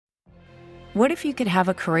What if you could have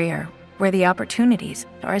a career where the opportunities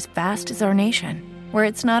are as vast as our nation, where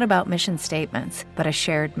it's not about mission statements, but a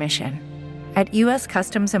shared mission? At U.S.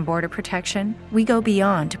 Customs and Border Protection, we go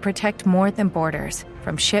beyond to protect more than borders.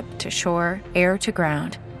 From ship to shore, air to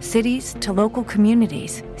ground, cities to local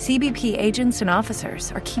communities, CBP agents and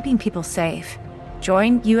officers are keeping people safe.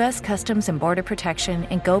 Join U.S. Customs and Border Protection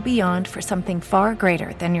and go beyond for something far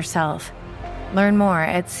greater than yourself. Learn more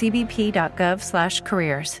at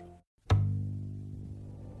cbp.gov/careers.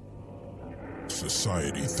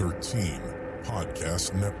 Society 13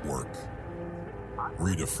 Podcast Network.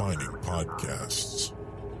 Redefining podcasts.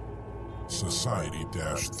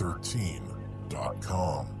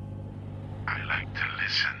 Society-13.com. I like to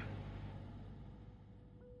listen.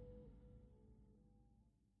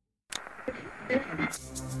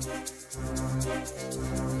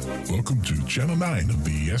 Welcome to Channel 9 of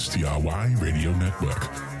the STRY Radio Network,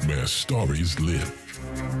 where stories live.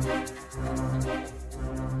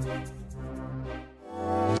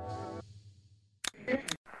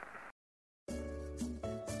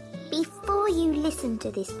 Before you listen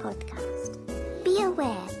to this podcast, be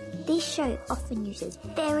aware this show often uses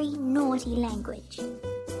very naughty language.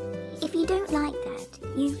 If you don't like that,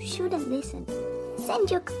 you shouldn't listen. Send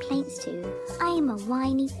your complaints to I am a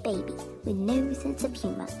whiny baby with no sense of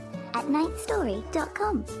humor at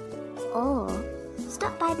nightstory.com, or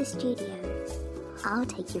stop by the studio. I'll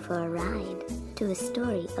take you for a ride to a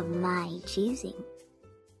story of my choosing.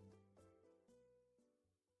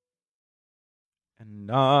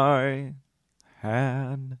 And I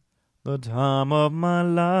had the time of my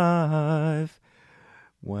life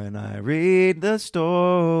when I read the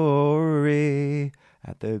story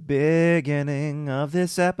at the beginning of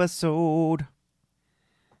this episode.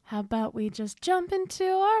 How about we just jump into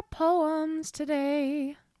our poems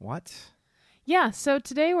today? What? Yeah, so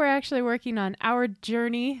today we're actually working on our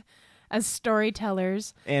journey as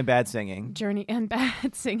storytellers. And bad singing. Journey and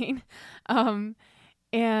bad singing.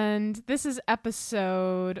 And this is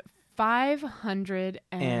episode 514.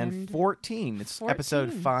 It's 14.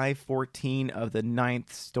 Episode 514 of the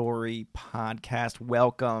Ninth Story podcast.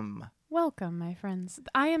 Welcome. Welcome, my friends.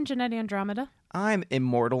 I am Jeanette Andromeda. I'm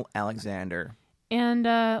Immortal Alexander. And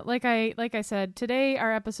like I said, today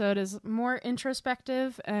our episode is more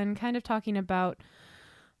introspective and kind of talking about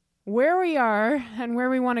where we are and where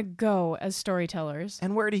we want to go as storytellers.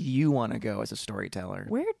 And where do you want to go as a storyteller?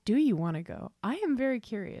 Where do you want to go? I am very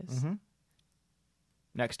curious. Mm-hmm.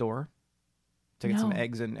 Next door? To get some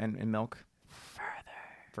eggs and milk?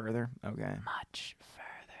 Further? Okay. Much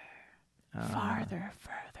further. Farther.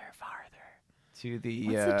 To the...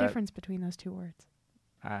 What's the difference between those two words?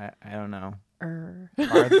 I don't know.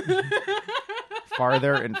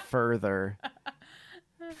 Farther and further.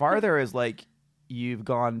 Farther is like you've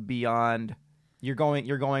gone beyond. You're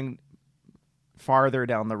going farther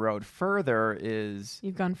down the road. Further is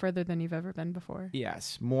you've gone further than you've ever been before.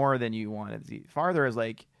 Yes, more than you wanted. Farther is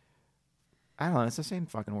like I don't know. It's the same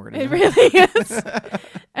fucking word. It really is.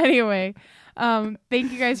 Anyway,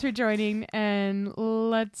 thank you guys for joining, and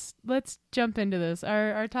let's jump into this.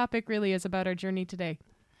 Our topic really is about our journey today.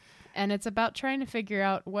 And it's about trying to figure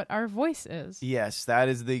out what our voice is. Yes, that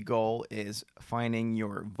is the goal, is finding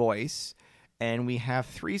your voice. And we have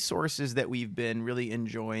 3 sources that we've been really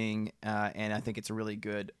enjoying, and I think it's a really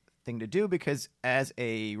good thing to do because as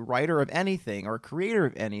a writer of anything or creator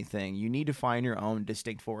of anything, you need to find your own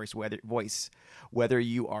distinct voice, whether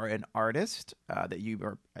you are an artist, that you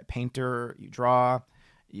are a painter, you draw,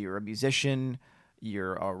 you're a musician,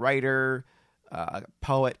 you're a writer, a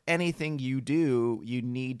poet, anything you do, you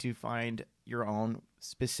need to find your own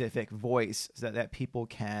specific voice so that people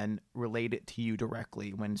can relate it to you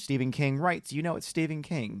directly. When Stephen King writes, you know it's Stephen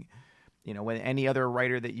King. You know, when any other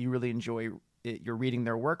writer that you really enjoy, you're reading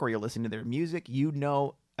their work or you're listening to their music, you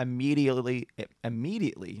know immediately,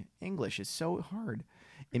 English is so hard,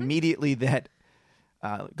 immediately that,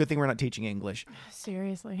 good thing we're not teaching English.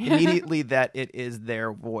 Seriously. Immediately that it is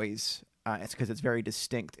their voice. It's because it's very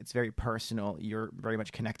distinct. It's very personal. You're very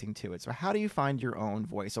much connecting to it. So how do you find your own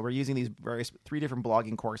voice? So we're using these 3 different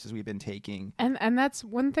blogging courses we've been taking. And that's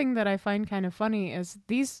one thing that I find kind of funny is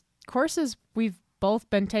these courses we've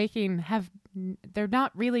both been taking they're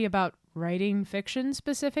not really about writing fiction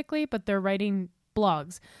specifically, but they're writing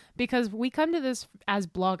blogs because we come to this as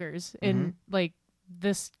bloggers in like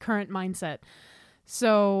this current mindset.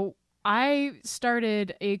 So I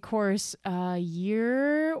started a course a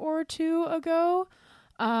year or 2 ago.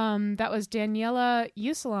 That was Daniela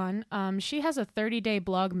Usalon. She has a 30-day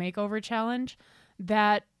blog makeover challenge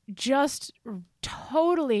that just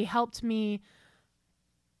totally helped me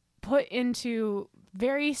put into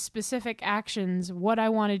very specific actions, what I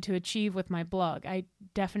wanted to achieve with my blog. I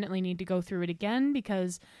definitely need to go through it again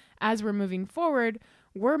because as we're moving forward,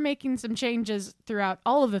 we're making some changes throughout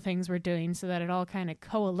all of the things we're doing so that it all kind of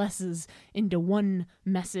coalesces into one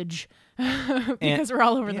message because we're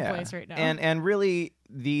all over the place right now. And really,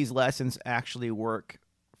 these lessons actually work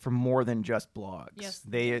for more than just blogs. Yes.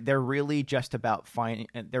 They're really just about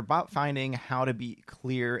finding how to be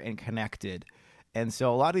clear and connected. And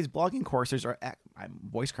so a lot of these blogging courses I'm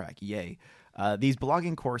voice crack, yay. These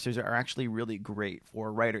blogging courses are actually really great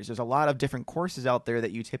for writers. There's a lot of different courses out there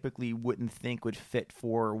that you typically wouldn't think would fit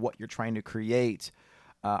for what you're trying to create.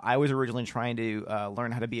 I was originally trying to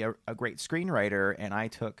learn how to be a great screenwriter, and I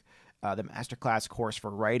took the Masterclass course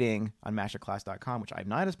for writing on masterclass.com, which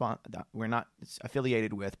we're not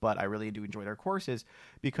affiliated with, but I really do enjoy their courses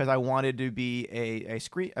because I wanted to be a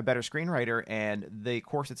better screenwriter, and the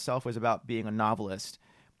course itself was about being a novelist.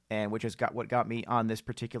 And which is what got me on this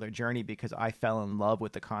particular journey because I fell in love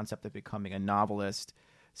with the concept of becoming a novelist,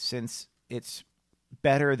 since it's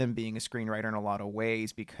better than being a screenwriter in a lot of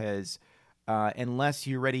ways because unless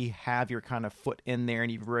you already have your kind of foot in there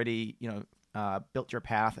and you've already built your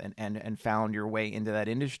path and found your way into that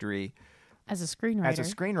industry as a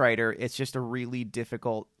screenwriter, it's just a really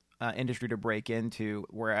difficult industry to break into.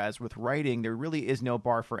 Whereas with writing, there really is no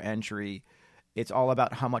bar for entry. It's all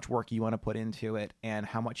about how much work you want to put into it and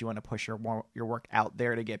how much you want to push your work out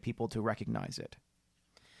there to get people to recognize it.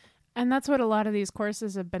 And that's what a lot of these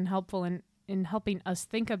courses have been helpful in helping us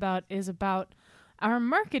think about, is about our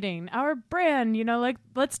marketing, our brand, like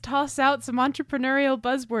let's toss out some entrepreneurial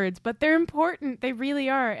buzzwords, but they're important. They really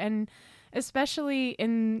are. And especially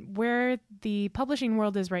in where the publishing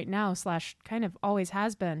world is right now, / kind of always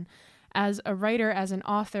has been, as a writer, as an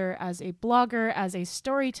author, as a blogger, as a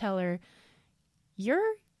storyteller,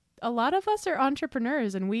 a lot of us are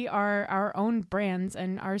entrepreneurs and we are our own brands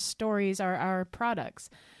and our stories are our products.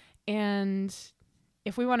 And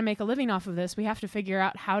if we want to make a living off of this, we have to figure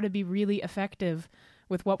out how to be really effective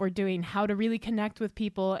with what we're doing, how to really connect with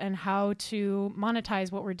people and how to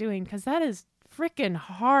monetize what we're doing. Because that is freaking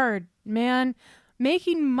hard, man.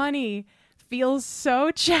 Making money feels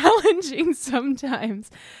so challenging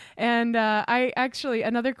sometimes. And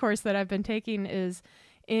another course that I've been taking is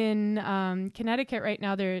in Connecticut right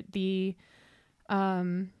now. The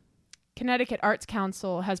Connecticut Arts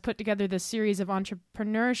Council has put together this series of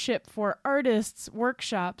entrepreneurship for artists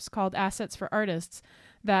workshops called Assets for Artists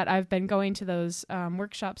that I've been going to those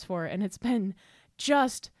workshops for. And it's been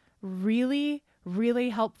just really,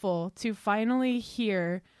 really helpful to finally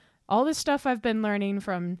hear all the stuff I've been learning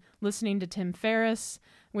from listening to Tim Ferriss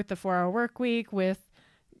with the 4-Hour Workweek, with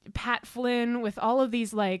Pat Flynn, with all of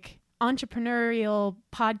these like entrepreneurial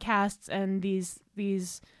podcasts and these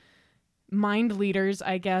mind leaders,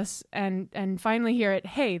 I guess, and finally hear it,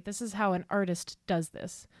 hey, this is how an artist does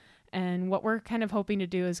this. And what we're kind of hoping to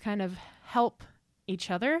do is kind of help each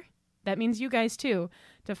other. That means you guys too,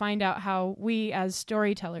 to find out how we as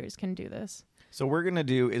storytellers can do this. So what we're going to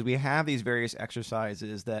do is we have these various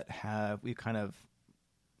exercises that we've kind of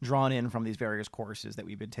drawn in from these various courses that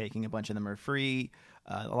we've been taking. A bunch of them are free.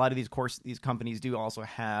 A lot of these companies do also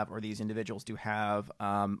have, or these individuals do have,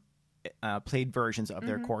 paid versions of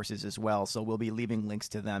their courses as well. So we'll be leaving links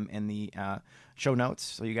to them in the show notes,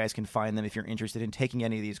 so you guys can find them if you're interested in taking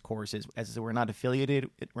any of these courses. As we're not affiliated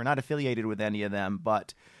with any of them,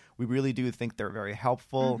 but we really do think they're very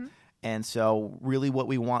helpful. Mm-hmm. And so really what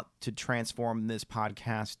we want to transform this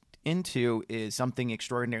podcast into is something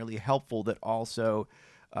extraordinarily helpful that also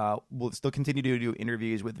we'll still continue to do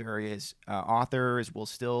interviews with various authors. We'll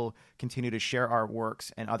still continue to share our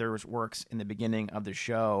works and others' works in the beginning of the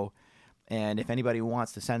show. And if anybody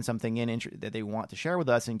wants to send something in that they want to share with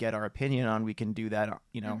us and get our opinion on, we can do that,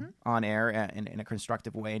 on air and in a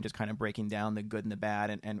constructive way, and just kind of breaking down the good and the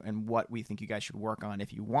bad and what we think you guys should work on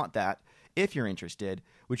if you want that, if you're interested,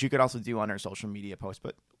 which you could also do on our social media posts.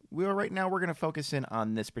 But right now we're going to focus in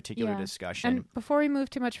on this particular discussion. And before we move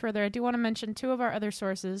too much further, I do want to mention two of our other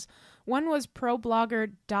sources. One was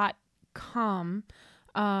ProBlogger.com,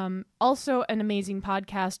 also an amazing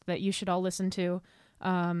podcast that you should all listen to.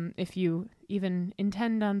 If you even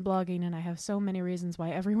intend on blogging, and I have so many reasons why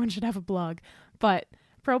everyone should have a blog, but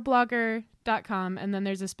ProBlogger.com, and then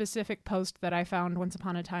there's a specific post that I found once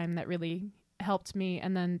upon a time that really helped me,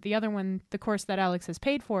 and then the other one, the course that Alex has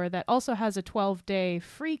paid for, that also has a 12-day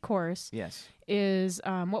free course, is,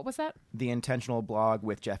 what was that? The Intentional Blog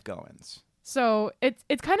with Jeff Goins. So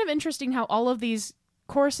it's kind of interesting how all of these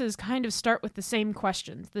courses kind of start with the same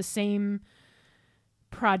questions, the same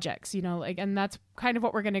projects, and that's kind of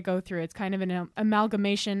what we're going to go through. It's kind of an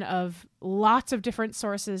amalgamation of lots of different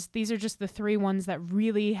sources. These are just the 3 ones that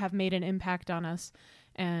really have made an impact on us.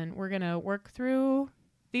 And we're going to work through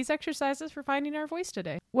these exercises for finding our voice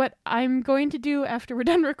today. What I'm going to do after we're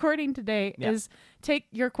done recording today is take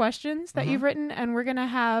your questions that you've written, and we're going to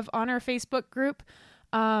have on our Facebook group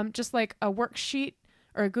just like a worksheet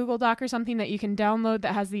or a Google Doc or something that you can download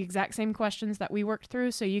that has the exact same questions that we worked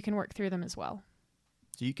through, so you can work through them as well.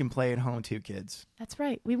 So you can play at home too, kids. That's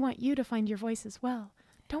right. We want you to find your voice as well.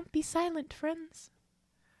 Don't be silent, friends.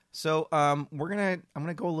 So I'm gonna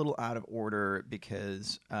go a little out of order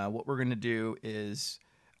because what we're gonna do is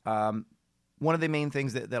one of the main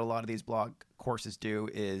things that a lot of these blog courses do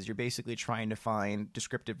is you're basically trying to find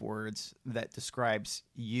descriptive words that describes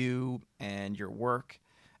you and your work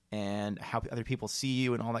and how other people see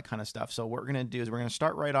you and all that kind of stuff. So what we're gonna do is we're gonna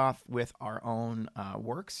start right off with our own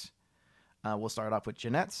works. We'll start off with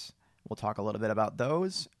Jeanette's. We'll talk a little bit about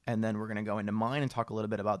those, and then we're going to go into mine and talk a little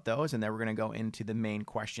bit about those, and then we're going to go into the main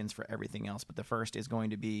questions for everything else. But the first is going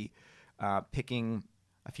to be picking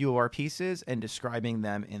a few of our pieces and describing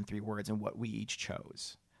them in 3 words and what we each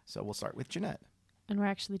chose. So we'll start with Jeanette. And we're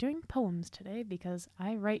actually doing poems today because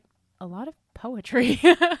I write a lot of poetry.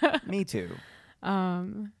 Me too.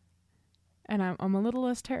 And I'm a little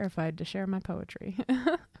less terrified to share my poetry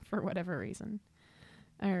for whatever reason.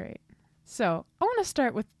 All right. So I want to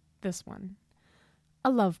start with this one,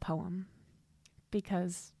 a love poem,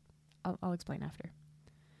 because I'll explain after.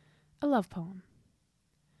 A love poem.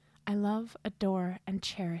 I love, adore, and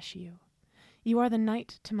cherish you. You are the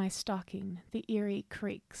night to my stocking, the eerie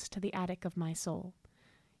creaks to the attic of my soul.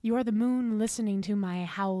 You are the moon listening to my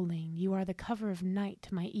howling. You are the cover of night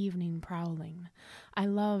to my evening prowling. I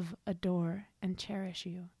love, adore, and cherish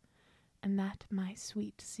you. And that my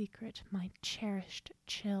sweet secret, my cherished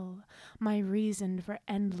chill, my reason for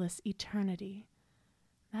endless eternity.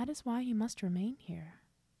 That is why you must remain here,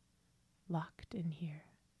 locked in here,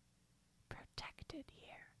 protected here.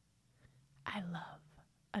 I love,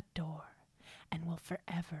 adore, and will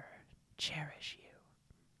forever cherish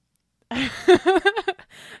you.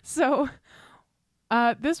 So,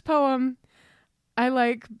 this poem I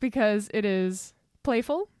like because it is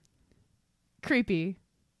playful, creepy,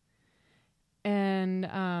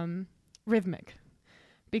 and rhythmic,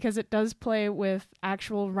 because it does play with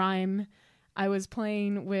actual rhyme. I was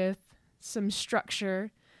playing with some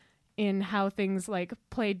structure in how things like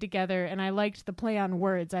played together, and I liked the play on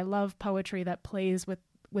words. I love poetry that plays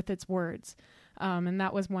with its words, and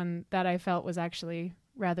that was one that I felt was actually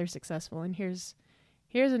rather successful. And here's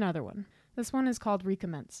another one. This one is called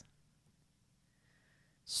Recommence.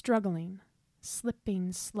 Struggling,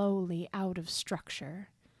 slipping slowly out of structure.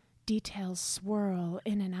 Details swirl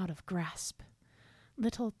in and out of grasp.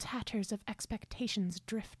 Little tatters of expectations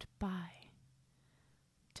drift by.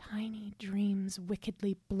 Tiny dreams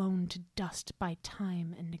wickedly blown to dust by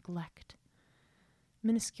time and neglect.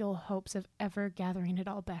 Minuscule hopes of ever gathering it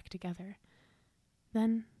all back together.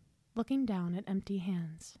 Then, looking down at empty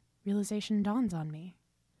hands, realization dawns on me.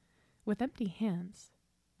 With empty hands,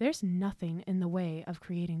 there's nothing in the way of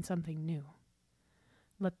creating something new.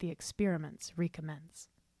 Let the experiments recommence.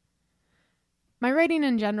 My writing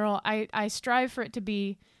in general, I strive for it to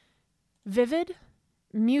be vivid,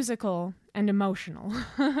 musical, and emotional.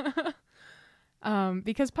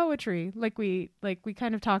 Because poetry, like we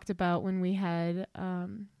kind of talked about when we had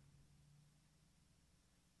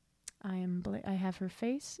I have her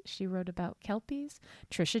face. She wrote about Kelpies.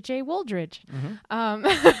 Trisha J. Wooldridge.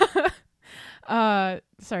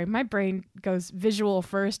 Sorry, my brain goes visual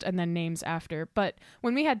first and then names after. But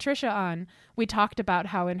when we had Trisha on, we talked about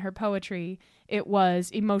how in her poetry, it was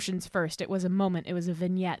emotions first. It was a moment. It was a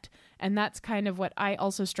vignette. And that's kind of what I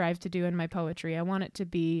also strive to do in my poetry. I want it to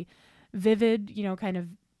be vivid, kind of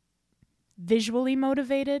visually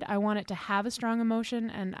motivated. I want it to have a strong emotion,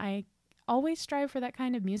 and I always strive for that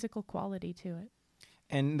kind of musical quality to it.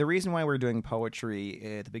 And the reason why we're doing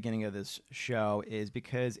poetry at the beginning of this show is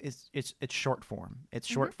because it's short form. It's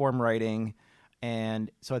short form writing,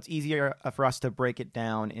 and so it's easier for us to break it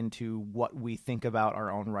down into what we think about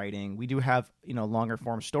our own writing. We do have longer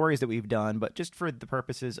form stories that we've done, but just for the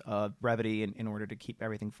purposes of brevity and in order to keep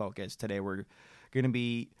everything focused, today we're going to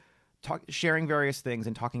be sharing various things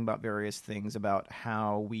and talking about various things about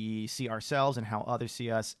how we see ourselves and how others see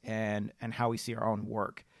us, and how we see our own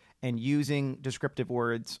work, and using descriptive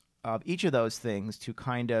words of each of those things to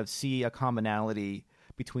kind of see a commonality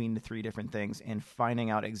between the 3 different things and finding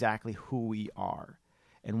out exactly who we are.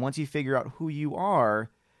 And once you figure out who you are,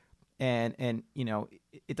 and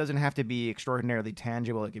it doesn't have to be extraordinarily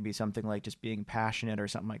tangible. It could be something like just being passionate or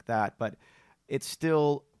something like that. But it's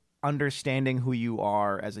still understanding who you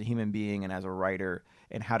are as a human being and as a writer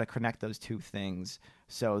and how to connect those two things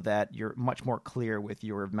so that you're much more clear with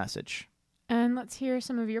your message. And let's hear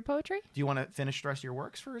some of your poetry. Do you want to finish the rest of your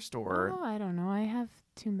works first, or? Oh, I don't know. I have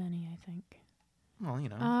too many, I think. Well, you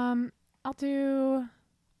know.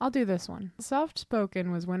 I'll do this one. Soft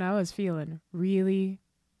spoken was when I was feeling really,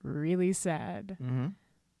 really sad. Mm-hmm.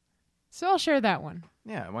 So I'll share that one.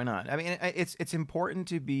 Yeah, why not? I mean, it's important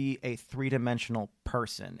to be a three-dimensional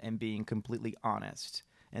person and being completely honest.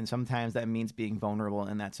 And sometimes that means being vulnerable,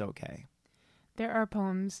 and that's okay. There are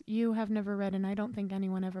poems you have never read, and I don't think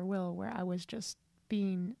anyone ever will, where I was just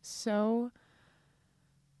being so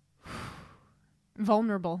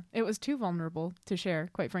vulnerable. It was too vulnerable to share,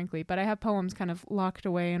 quite frankly. But I have poems kind of locked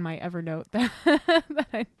away in my Evernote that, that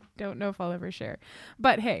I don't know if I'll ever share.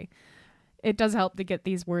 But hey, it does help to get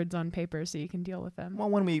these words on paper so you can deal with them. Well,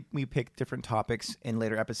 when we pick different topics in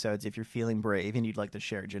later episodes, if you're feeling brave and you'd like to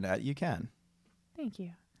share, Jeanette, you can. Thank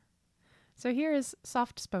you. So here is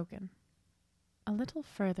Soft Spoken. A little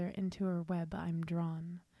further into her web I'm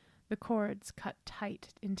drawn. The cords cut tight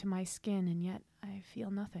into my skin, and yet I feel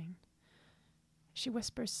nothing. She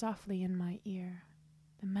whispers softly in my ear.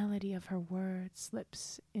 The melody of her words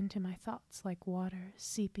slips into my thoughts like water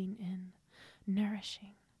seeping in,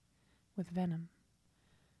 nourishing with venom.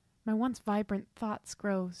 My once vibrant thoughts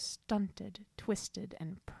grow stunted, twisted,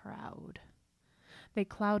 and proud. They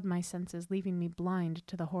cloud my senses, leaving me blind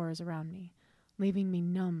to the horrors around me, leaving me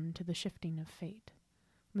numb to the shifting of fate,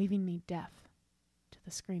 leaving me deaf to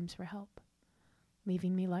the screams for help,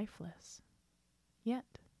 leaving me lifeless,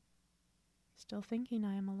 yet still thinking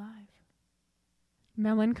I am alive.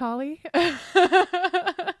 Melancholy?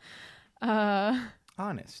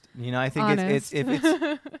 Honest. You know, I think honest.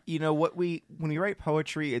 it's you know, when we write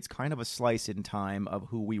poetry, it's kind of a slice in time of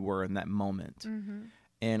who we were in that moment. Mm-hmm.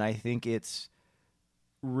 And I think it's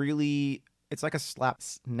really, it's like a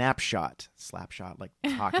snapshot, like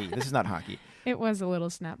hockey. This is not hockey. It was a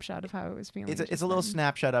little snapshot of how it was feeling. It's a little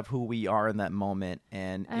snapshot of who we are in that moment,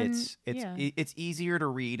 and it's easier to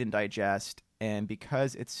read and digest, and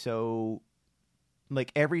because it's so,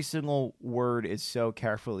 like, every single word is so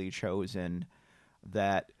carefully chosen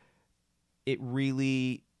that it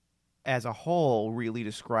really, as a whole, really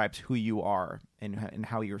describes who you are and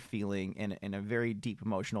how you're feeling in a very deep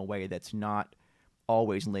emotional way that's not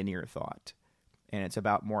always linear thought. And it's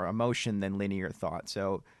about more emotion than linear thought.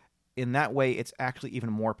 So in that way, it's actually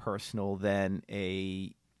even more personal than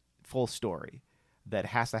a full story that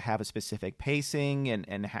has to have a specific pacing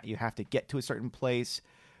and you have to get to a certain place.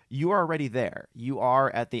 You are already there. You are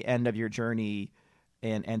at the end of your journey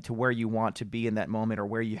and to where you want to be in that moment, or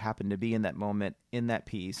where you happen to be in that moment in that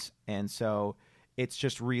piece. And so it's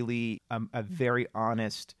just really a very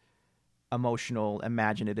honest, emotional,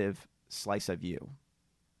 imaginative slice of you.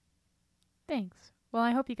 Thanks. Well,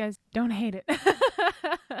 I hope you guys don't hate it.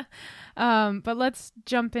 But let's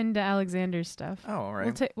jump into Alexander's stuff. Oh, all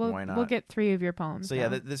right. Why not? We'll get 3 of your poems. So, yeah,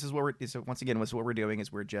 this is what we're... So, once again, what we're doing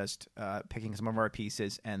is we're just picking some of our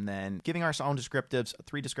pieces and then giving our own descriptives,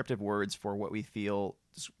 3 descriptive words for what we feel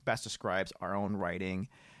best describes our own writing,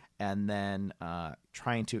 and then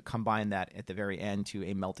trying to combine that at the very end to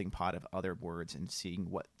a melting pot of other words and seeing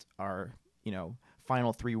what our,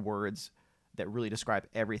 final 3 words that really describe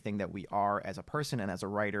everything that we are as a person and as a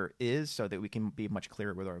writer is, so that we can be much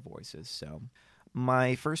clearer with our voices. So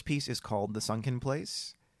my first piece is called The Sunken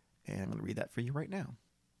Place, and I'm going to read that for you right now.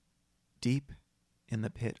 Deep in the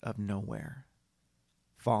pit of nowhere,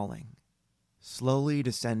 falling, slowly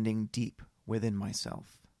descending deep within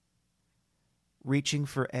myself, reaching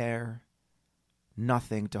for air,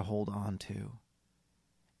 nothing to hold on to,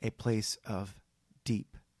 a place of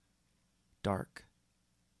deep, dark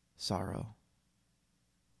sorrow.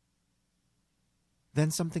 Then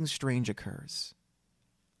something strange occurs.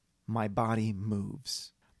 My body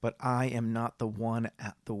moves, but I am not the one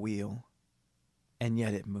at the wheel, and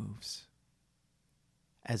yet it moves.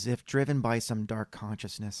 As if driven by some dark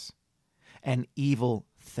consciousness, an evil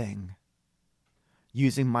thing,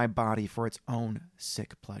 using my body for its own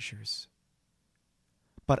sick pleasures.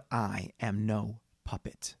 But I am no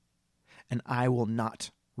puppet, and I will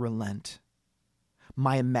not relent.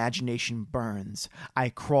 My imagination burns. I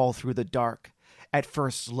crawl through the dark, at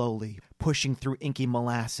first slowly, pushing through inky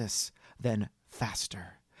molasses, then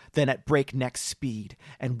faster, then at breakneck speed,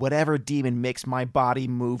 and whatever demon makes my body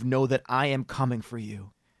move, know that I am coming for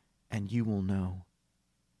you, and you will know.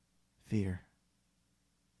 Fear.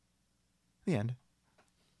 The end.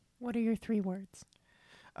 What are your 3 words?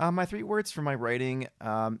 My 3 words for my writing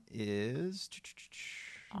is...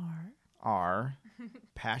 Are.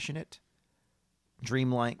 Passionate,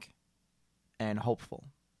 dreamlike, and hopeful.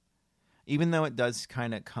 Even though it does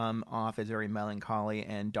kind of come off as very melancholy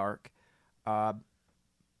and dark,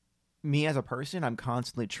 me as a person, I'm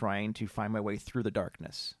constantly trying to find my way through the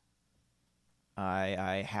darkness.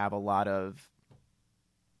 I have a lot of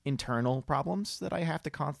internal problems that I have to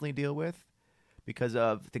constantly deal with because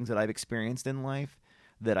of things that I've experienced in life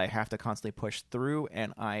that I have to constantly push through,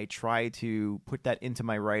 and I try to put that into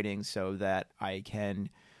my writing so that I can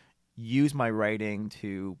use my writing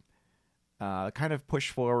to kind of push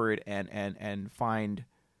forward and find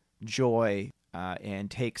joy and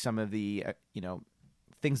take some of the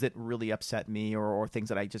things that really upset me or things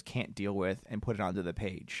that I just can't deal with and put it onto the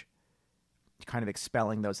page, kind of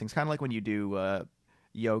expelling those things, kind of like when you do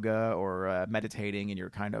yoga or meditating and you're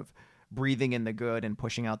kind of breathing in the good and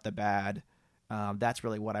pushing out the bad. That's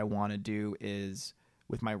really what I want to do is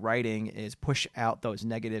with my writing is push out those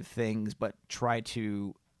negative things, but try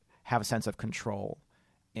to have a sense of control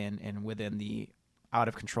and within the out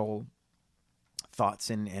of control thoughts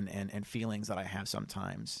and feelings that I have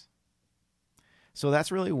sometimes. So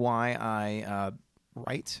that's really why I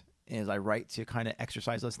write, is I write to kind of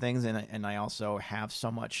exercise those things. And I also have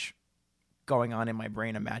so much going on in my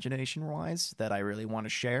brain imagination-wise that I really want to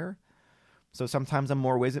share. So sometimes I'm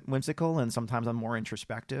more whimsical and sometimes I'm more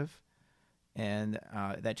introspective. And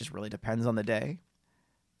that just really depends on the day.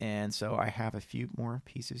 And so I have a few more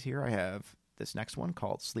pieces here. I have this next one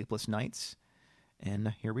called Sleepless Nights.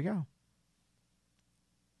 And here we go.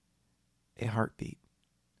 A heartbeat.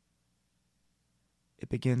 It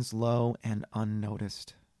begins low and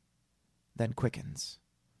unnoticed, then quickens.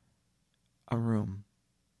 A room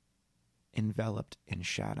enveloped in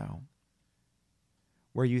shadow,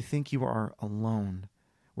 where you think you are alone,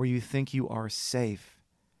 where you think you are safe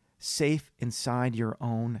inside your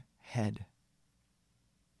own head,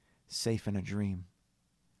 safe in a dream,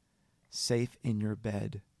 safe in your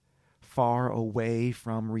bed, far away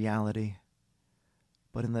from reality,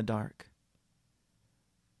 but in the dark.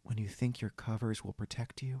 When you think your covers will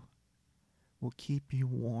protect you, will keep you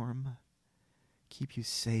warm, keep you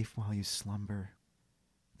safe while you slumber,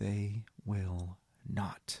 they will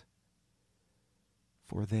not.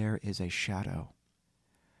 For there is a shadow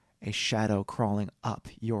crawling up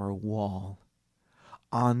your wall,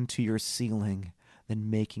 onto your ceiling, then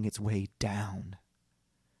making its way down.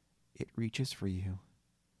 It reaches for you,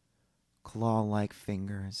 claw-like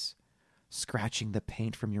fingers, scratching the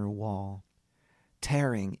paint from your wall,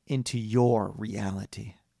 tearing into your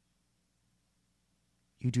reality.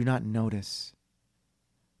 You do not notice,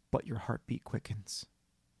 but your heartbeat quickens.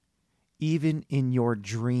 Even in your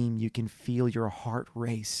dream, you can feel your heart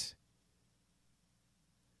race.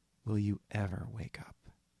 Will you ever wake up?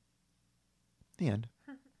 The end.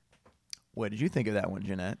 What did you think of that one,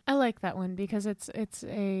 Jeanette? I like that one because it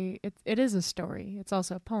is a story. It's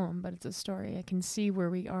also a poem, but it's a story. I can see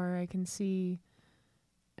where we are. I can see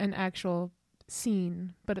an actual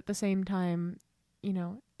scene, but at the same time,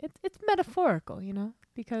 it's metaphorical,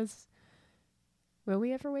 because will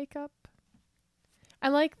we ever wake up? I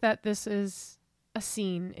like that this is a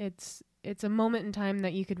scene. It's a moment in time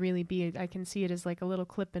that you could really be. I can see it as like a little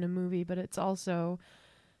clip in a movie, but it's also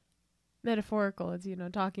metaphorical. It's,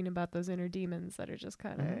 talking about those inner demons that are just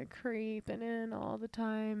kind of creeping in all the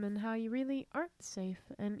time and how you really aren't safe.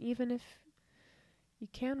 And even if you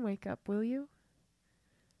can wake up, will you?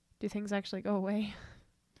 Do things actually go away?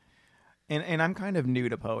 And I'm kind of new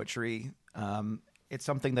to poetry. It's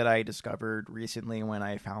something that I discovered recently when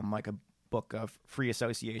I found like a book of free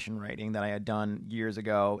association writing that I had done years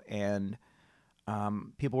ago, and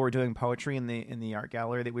people were doing poetry in the art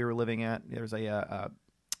gallery that we were living at. There was a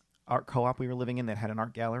art co-op we were living in that had an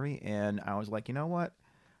art gallery, and I was like, you know what?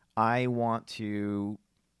 I want to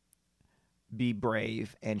be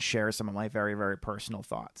brave and share some of my very, very personal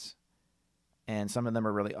thoughts. And some of them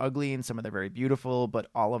are really ugly and some of them are very beautiful, but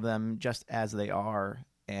all of them just as they are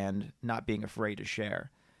and not being afraid to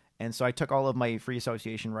share. And so I took all of my free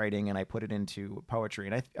association writing and I put it into poetry.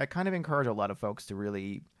 And I kind of encourage a lot of folks to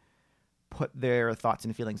really put their thoughts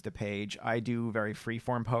and feelings to page. I do very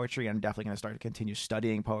free-form poetry. I'm definitely going to start to continue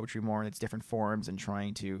studying poetry more in its different forms and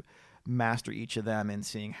trying to master each of them and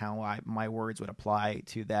seeing how my words would apply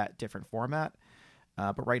to that different format.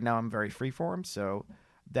 But right now I'm very free-form, so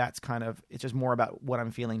that's kind of, it's just more about what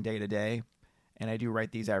I'm feeling day to day. And I do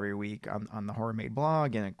write these every week on the Horror Made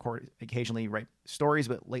blog, and occasionally write stories,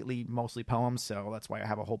 but lately mostly poems. So that's why I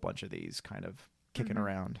have a whole bunch of these kind of kicking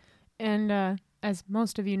around. And as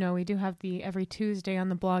most of you know, we do have every Tuesday on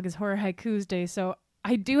the blog is Horror Haikus Day. So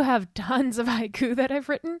I do have tons of haiku that I've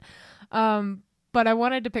written. But I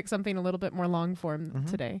wanted to pick something a little bit more long form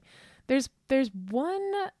today. There's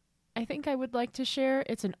one I think I would like to share.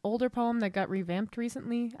 It's an older poem that got revamped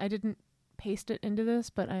recently. I didn't paste it into this,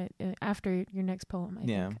 but after your next poem, I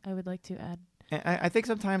think I would like to add. And I think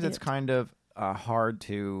sometimes it's kind of hard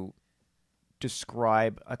to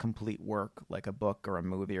describe a complete work, like a book or a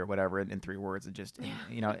movie or whatever, in 3 words. It just,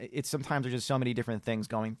 it's sometimes there's just so many different things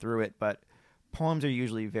going through it, but poems are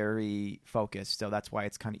usually very focused, so that's why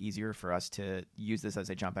it's kind of easier for us to use this as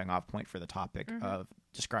a jumping off point for the topic of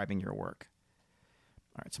describing your work.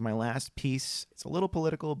 All right, so my last piece, it's a little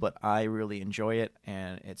political, but I really enjoy it,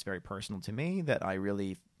 and it's very personal to me that I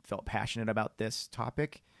really felt passionate about this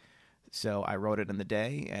topic. So I wrote it in the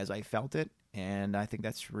day as I felt it, and I think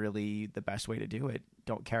that's really the best way to do it.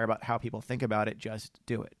 Don't care about how people think about it, just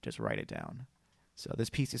do it. Just write it down. So this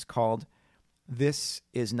piece is called This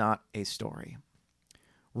Is Not a Story.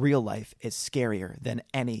 Real life is scarier than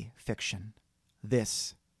any fiction.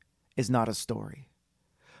 This is not a story.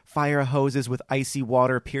 Fire hoses with icy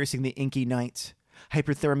water piercing the inky night.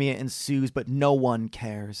 Hypothermia ensues, but no one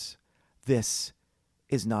cares. This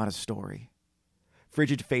is not a story.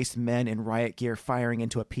 Frigid-faced men in riot gear firing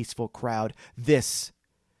into a peaceful crowd. This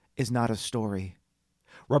is not a story.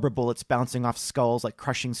 Rubber bullets bouncing off skulls like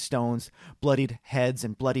crushing stones, bloodied heads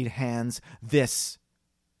and bloodied hands. This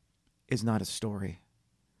is not a story.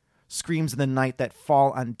 Screams in the night that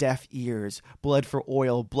fall on deaf ears. Blood for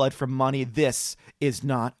oil, blood for money. This is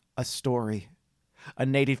not a story. A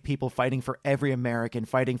native people fighting for every American,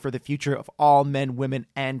 fighting for the future of all men, women,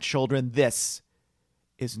 and children. This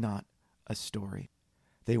is not a story.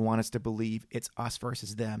 They want us to believe it's us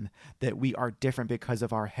versus them, that we are different because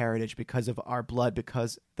of our heritage, because of our blood,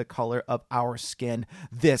 because the color of our skin.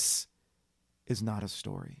 This is not a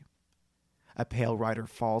story. A pale rider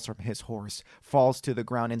falls from his horse, falls to the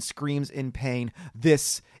ground, and screams in pain.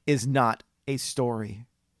 This is not a story.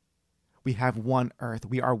 We have one earth.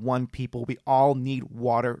 We are one people. We all need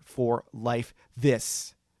water for life.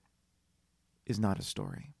 This is not a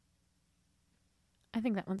story. I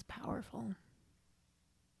think that one's powerful.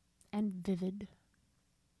 And vivid.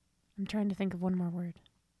 I'm trying to think of one more word.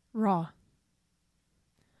 Raw.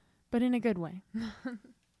 But in a good way.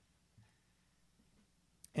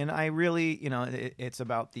 And I really, it's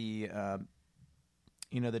about the,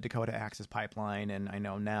 the Dakota Access Pipeline, and I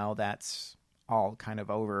know now that's all kind of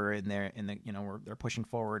over, and they're pushing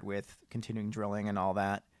forward with continuing drilling and all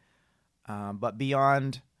that. But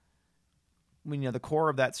beyond, the core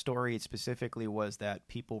of that story specifically was that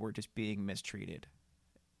people were just being mistreated.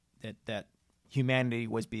 That humanity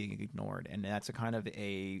was being ignored, and that's a kind of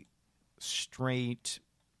a straight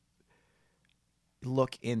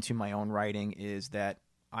look into my own writing, is that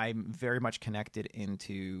I'm very much connected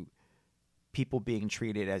into people being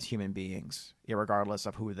treated as human beings, irregardless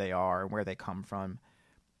of who they are and where they come from.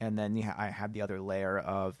 And then I have the other layer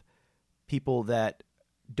of people that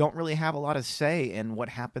don't really have a lot of say in what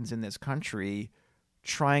happens in this country,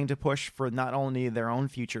 trying to push for not only their own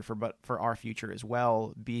future, but for our future as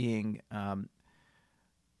well, being,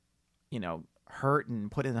 hurt and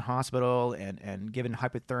put in the hospital and given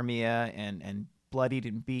hypothermia and bloodied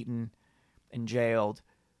and beaten and jailed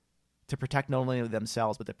to protect not only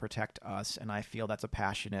themselves, but to protect us. And I feel that's a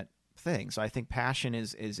passionate thing. So I think passion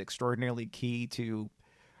is extraordinarily key to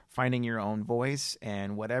finding your own voice,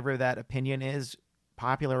 and whatever that opinion is,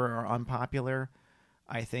 popular or unpopular,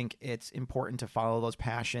 I think it's important to follow those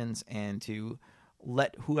passions and to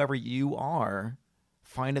let whoever you are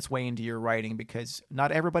find its way into your writing, because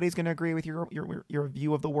not everybody's going to agree with your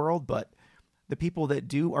view of the world, but the people that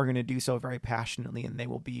do are going to do so very passionately, and they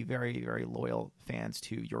will be very, very loyal fans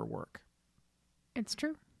to your work. It's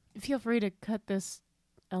true. Feel free to cut this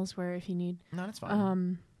elsewhere if you need. No, that's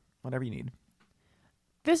fine. Whatever you need.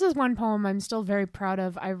 This is one poem I'm still very proud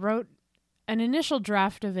of. I wrote an initial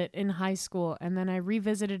draft of it in high school, and then I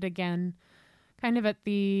revisited again kind of at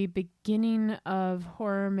the beginning of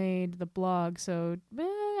Horror Made, the blog. So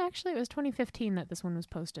actually it was 2015 that this one was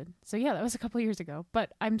posted. So yeah, that was a couple years ago,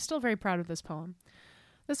 but I'm still very proud of this poem.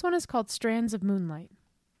 This one is called Strands of Moonlight.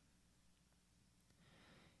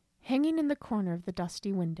 Hanging in the corner of the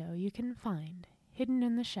dusty window, you can find, hidden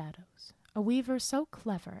in the shadows, a weaver so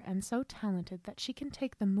clever and so talented that she can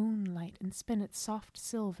take the moonlight and spin its soft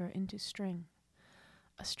silver into string.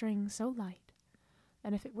 A string so light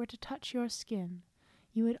that if it were to touch your skin,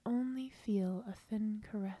 you would only feel a thin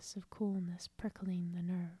caress of coolness prickling the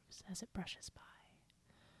nerves as it brushes by.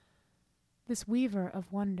 This weaver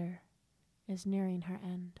of wonder is nearing her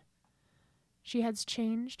end. She has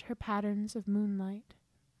changed her patterns of moonlight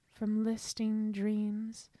from listing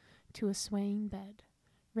dreams to a swaying bed,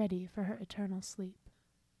 ready for her eternal sleep.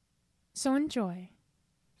 So enjoy,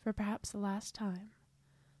 for perhaps the last time,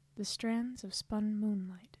 the strands of spun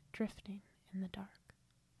moonlight drifting in the dark.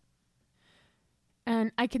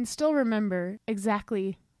 And I can still remember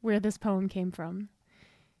exactly where this poem came from.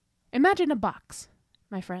 Imagine a box,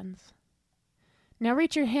 my friends. Now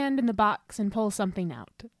reach your hand in the box and pull something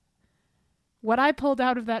out. What I pulled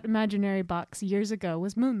out of that imaginary box years ago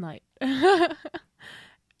was moonlight.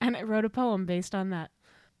 And I wrote a poem based on that.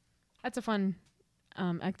 That's a fun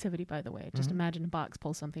activity, by the way. Just imagine a box,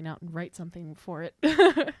 pull something out, and write something for it.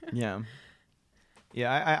 Yeah.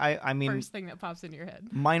 Yeah, I mean... First thing that pops in your head.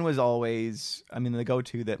 Mine was always... I mean, the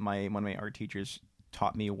go-to that one of my art teachers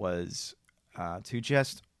taught me was to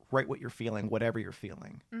just write what you're feeling, whatever you're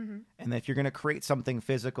feeling. Mm-hmm. And if you're going to create something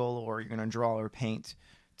physical or you're going to draw or paint,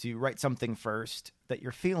 to write something first that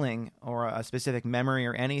you're feeling or a specific memory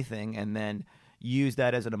or anything, and then use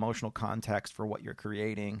that as an emotional context for what you're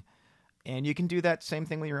creating. And you can do that same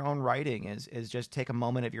thing with your own writing, is just take a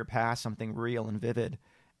moment of your past, something real and vivid,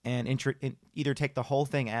 and either take the whole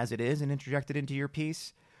thing as it is and interject it into your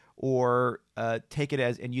piece, or take it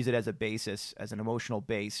and use it as a basis, as an emotional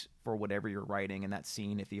base for whatever you're writing in that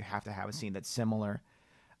scene, if you have to have a scene that's similar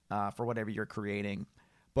for whatever you're creating.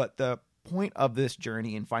 But the point of this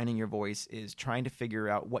journey in finding your voice is trying to figure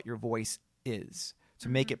out what your voice is, to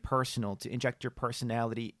make it personal, to inject your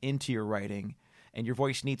personality into your writing, and your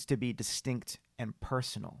voice needs to be distinct and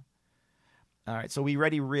personal. All right, so we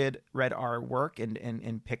already read our work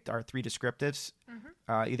and picked our 3 descriptives,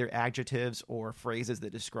 either adjectives or phrases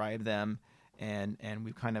that describe them, and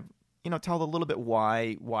we kind of tell a little bit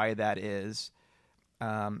why that is.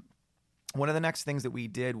 One of the next things that we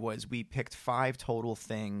did was we picked 5 total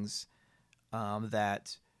things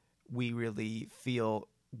that we really feel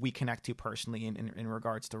we connect to personally in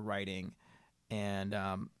regards to writing. And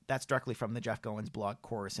that's directly from the Jeff Goins blog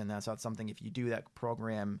course. And that's not something, if you do that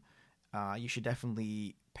program, you should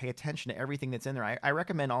definitely pay attention to everything that's in there. I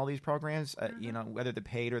recommend all these programs, whether the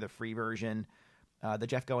paid or the free version. The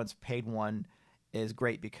Jeff Goins paid one is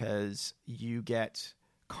great because you get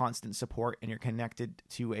constant support and you're connected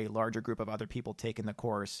to a larger group of other people taking the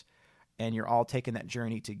course. And you're all taking that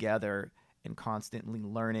journey together and constantly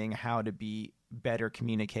learning how to be better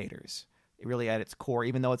communicators. Really at its core,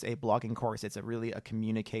 even though it's a blogging course, it's really a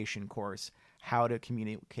communication course, how to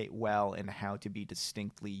communicate well and how to be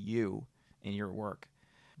distinctly you in your work.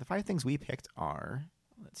 The 5 things we picked are,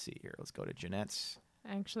 let's see here, let's go to Jeanette's.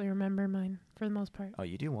 I actually remember mine for the most part. Oh,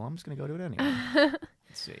 you do? Well, I'm just going to go to it anyway.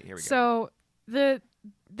 Let's see, here we go. So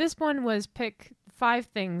this one was pick 5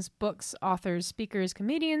 things: books, authors, speakers,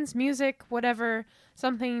 comedians, music, whatever,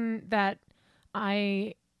 something that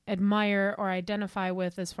I admire or identify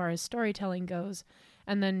with as far as storytelling goes,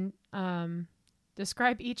 and then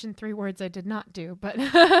describe each in 3 words. I did not do, but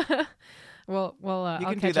we'll you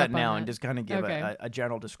can do that now and just kind of give a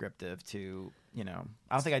general descriptive to, I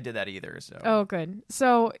don't think I did that either. So oh, good.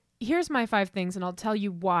 So here's my 5 things, and I'll tell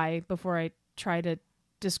you why before I try to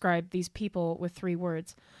describe these people with 3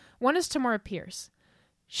 words. One is Tamora Pierce.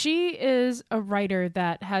 She is a writer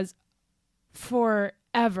that has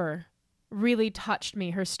forever really touched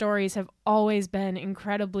me. Her stories have always been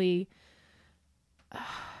incredibly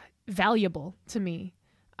valuable to me.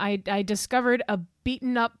 I discovered a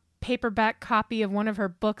beaten up paperback copy of one of her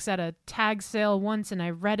books at a tag sale once, and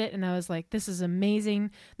I read it and I was like, this is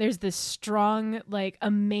amazing. There's this strong,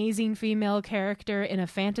 amazing female character in a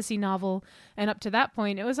fantasy novel. And up to that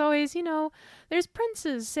point, it was always, there's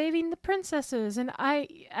princes saving the princesses. And I,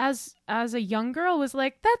 as a young girl, was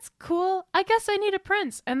like, that's cool. I guess I need a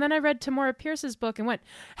prince. And then I read Tamora Pierce's book and went,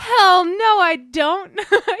 hell no, I don't.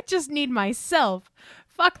 I just need myself.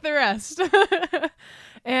 Fuck the rest.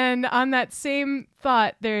 And on that same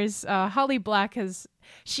thought, there's Holly Black has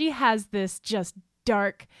this just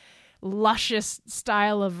dark, luscious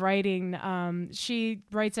style of writing. She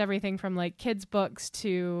writes everything from kids books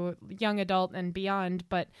to young adult and beyond,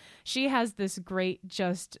 but she has this great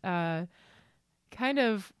just kind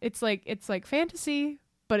of it's like fantasy,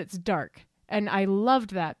 but it's dark. And I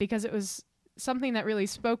loved that because it was something that really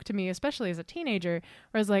spoke to me, especially as a teenager,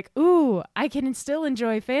 where I was like, ooh, I can still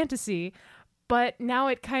enjoy fantasy. But now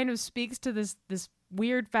it kind of speaks to this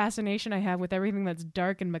weird fascination I have with everything that's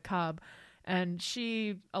dark and macabre. And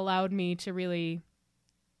she allowed me to really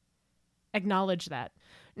acknowledge that.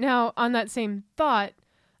 Now, on that same thought,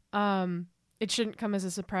 it shouldn't come as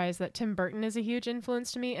a surprise that Tim Burton is a huge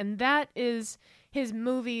influence to me. And that is his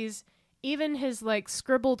movies, even his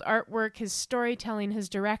scribbled artwork, his storytelling, his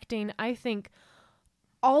directing. I think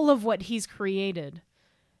all of what he's created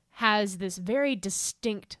has this very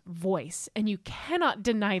distinct voice, and you cannot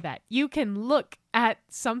deny that. You can look at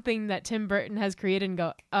something that Tim Burton has created and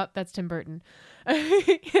go, oh, that's Tim Burton.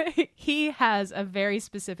 He has a very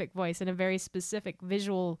specific voice and a very specific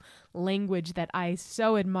visual language that I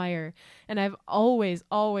so admire. And I've always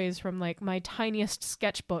from like my tiniest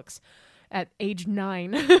sketchbooks at age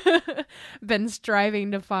 9 been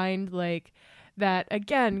striving to find like that,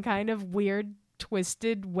 again, kind of weird,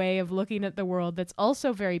 twisted way of looking at the world that's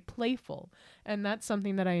also very playful. And that's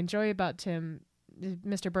something that I enjoy about Tim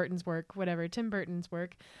Burton's work,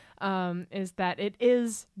 is that it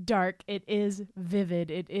is dark, it is vivid,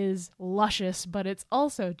 it is luscious, but it's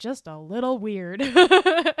also just a little weird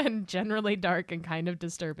and generally dark and kind of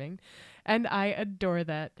disturbing. And I adore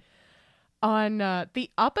that. On the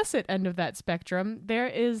opposite end of that spectrum, there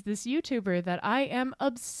is this YouTuber that I am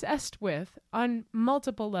obsessed with on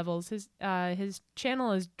multiple levels. His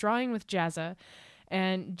channel is Drawing with Jazza,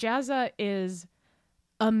 and Jazza is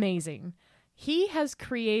amazing. He has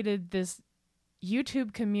created this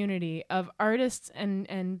YouTube community of artists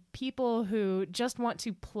and people who just want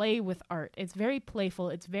to play with art. It's very playful.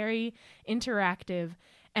 It's very interactive.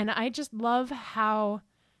 And I just love how...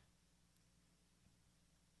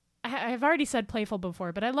 I've already said playful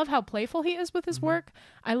before, but I love how playful he is with his work.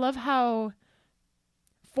 I love how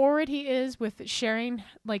forward he is with sharing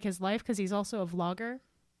like his life, because he's also a vlogger.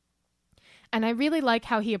 And I really like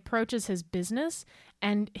how he approaches his business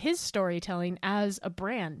and his storytelling as a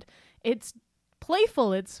brand. It's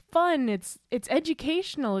playful, it's fun, it's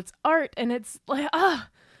educational, it's art, and it's like,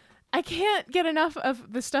 I can't get enough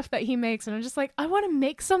of the stuff that he makes. And I'm just like, I want to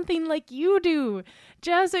make something like you do.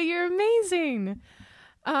 Jazza, you're amazing.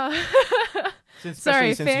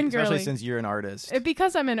 Especially since you're an artist.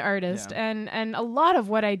 Because I'm an artist, Yeah. and a lot of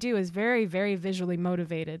what I do is very, very visually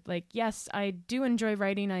motivated. Like, yes, I do enjoy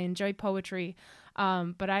writing, I enjoy poetry,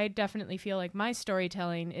 but I definitely feel like my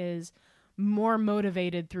storytelling is more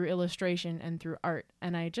motivated through illustration and through art,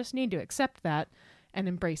 and I just need to accept that and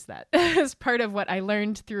embrace that. As part of what I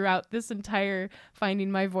learned throughout this entire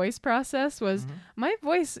finding my voice process was my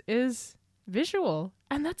voice is visual,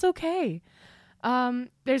 and that's okay.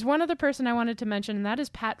 There's one other person I wanted to mention, and that is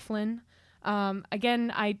Pat Flynn.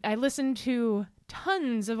 Again, I listen to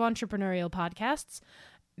tons of entrepreneurial podcasts.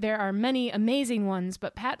 There are many amazing ones,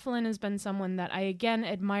 but Pat Flynn has been someone that I, again,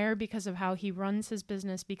 admire because of how he runs his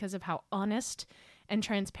business, because of how honest and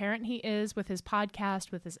transparent he is with his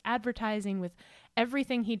podcast, with his advertising, with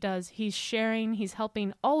everything he does. He's sharing, he's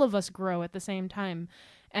helping all of us grow at the same time.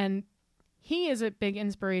 And he is a big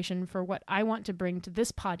inspiration for what I want to bring to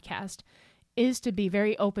this podcast, is to be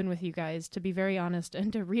very open with you guys, to be very honest,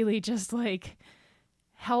 and to really just like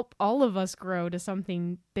help all of us grow to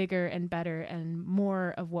something bigger and better and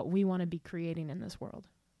more of what we want to be creating in this world.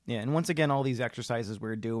 Yeah, and once again, all these exercises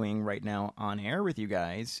we're doing right now on air with you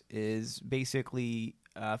guys is basically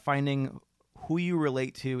finding who you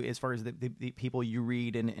relate to as far as the people you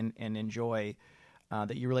read and enjoy,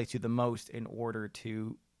 that you relate to the most, in order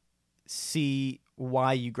to see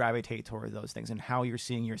why you gravitate toward those things and how you're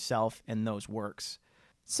seeing yourself in those works.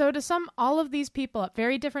 So to sum all of these people up,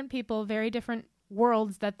 very different people, very different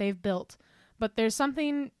worlds that they've built, but there's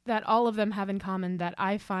something that all of them have in common that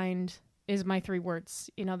I find is my 3 words.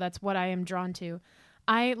 You know, that's what I am drawn to.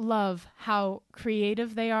 I love how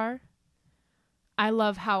creative they are. I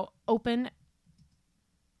love how open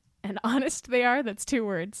and honest they are. That's 2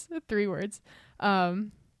 words, 3 words.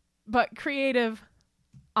 But creative,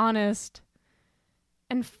 honest,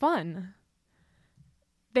 and fun.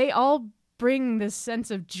 They all bring this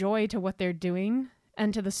sense of joy to what they're doing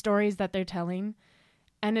and to the stories that they're telling.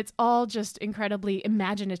 And it's all just incredibly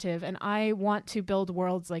imaginative. And I want to build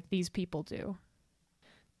worlds like these people do.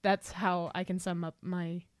 That's how I can sum up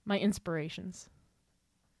my inspirations.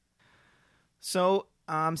 So,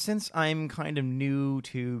 since I'm kind of new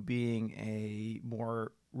to being a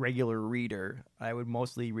more regular reader, I would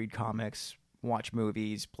mostly read comics, watch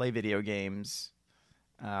movies, play video games,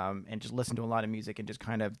 and just listen to a lot of music and just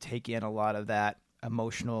kind of take in a lot of that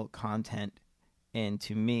emotional content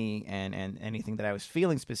into me and anything that I was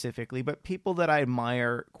feeling specifically. But people that I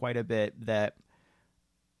admire quite a bit that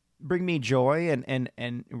bring me joy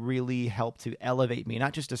and really help to elevate me,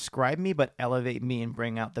 not just describe me, but elevate me and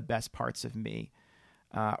bring out the best parts of me,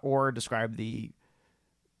 or describe the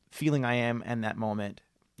feeling I am in that moment.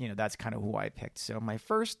 You know, that's kind of who I picked. So my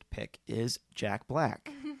first pick is Jack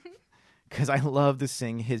Black, because I love to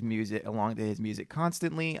sing his music along to his music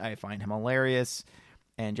constantly. I find him hilarious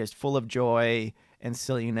and just full of joy and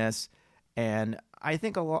silliness. And I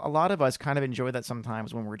think a lot of us kind of enjoy that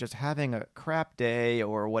sometimes when we're just having a crap day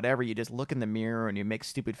or whatever. You just look in the mirror and you make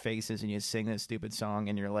stupid faces and you sing this stupid song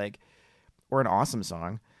and you're like, or an awesome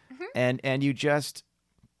song, and you just,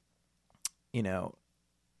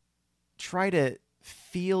 try to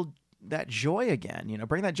feel that joy again.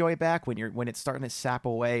 Bring that joy back when it's starting to sap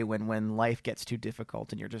away, when life gets too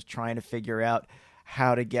difficult and you're just trying to figure out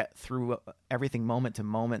how to get through everything moment to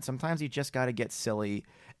moment. Sometimes you just got to get silly,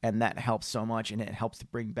 and that helps so much, and it helps to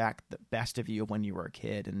bring back the best of you when you were a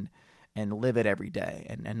kid and live it every day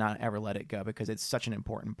and not ever let it go, because it's such an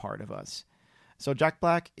important part of us. So Jack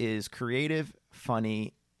Black is creative,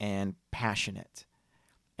 funny, and passionate.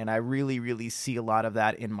 And I really, really see a lot of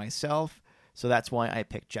that in myself. So that's why I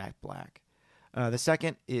picked Jack Black. The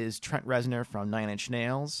second is Trent Reznor from Nine Inch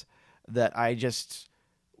Nails, that I just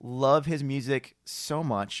love his music so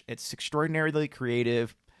much. It's extraordinarily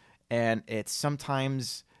creative, and it's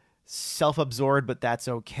sometimes self-absorbed, but that's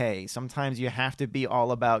okay. Sometimes you have to be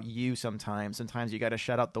all about you sometimes. Sometimes you got to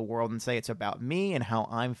shut out the world and say it's about me and how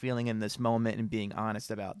I'm feeling in this moment and being honest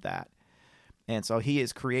about that. And so he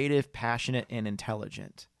is creative, passionate, and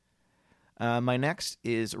intelligent. My next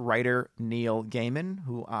is writer Neil Gaiman,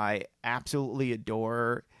 who I absolutely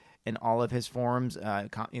adore in all of his forms,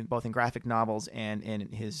 both in graphic novels and in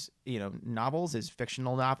his novels, his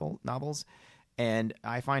fictional novels. And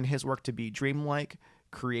I find his work to be dreamlike,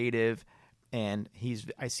 creative, and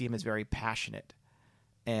I see him as very passionate.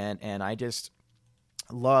 And I just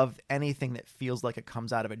love anything that feels like it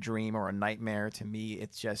comes out of a dream or a nightmare. To me,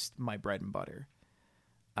 it's just my bread and butter.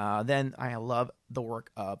 Then I love the work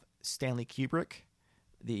of Stanley Kubrick,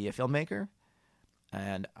 the filmmaker,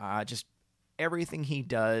 and just everything he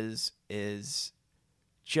does is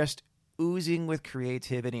just oozing with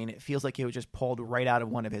creativity, and it feels like it was just pulled right out of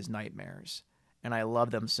one of his nightmares. And I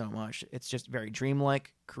love them so much. It's just very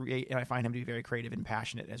dreamlike, and I find him to be very creative and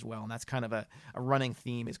passionate as well. And that's kind of a running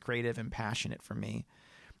theme, is creative and passionate for me.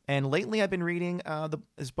 And lately I've been reading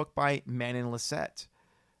this book by Manon Lescaut,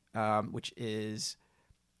 which is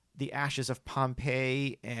The Ashes of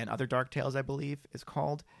Pompeii and Other Dark Tales, I believe is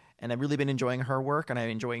called. And I've really been enjoying her work, and I'm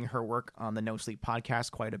enjoying her work on the No Sleep podcast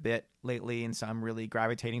quite a bit lately. And so I'm really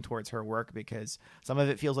gravitating towards her work because some of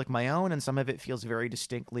it feels like my own, and some of it feels very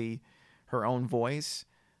distinctly her own voice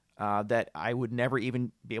that I would never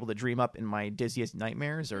even be able to dream up in my dizziest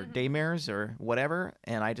nightmares or daymares or whatever.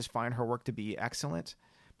 And I just find her work to be excellent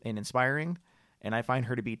and inspiring. And I find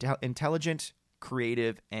her to be intelligent,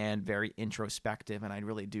 creative, and very introspective. And I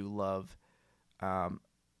really do love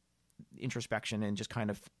introspection and just kind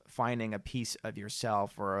of finding a piece of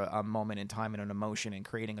yourself or a moment in time and an emotion and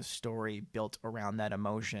creating a story built around that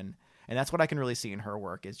emotion. And that's what I can really see in her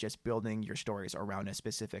work, is just building your stories around a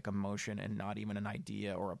specific emotion and not even an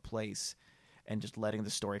idea or a place, and just letting the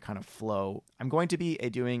story kind of flow. I'm going to be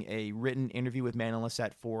doing a written interview with Manon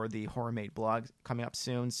Lescaut for the Horror Made blog coming up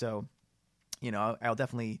soon. So, I'll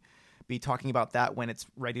definitely be talking about that when it's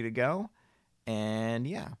ready to go. And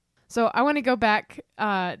yeah. So I want to go back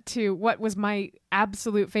to what was my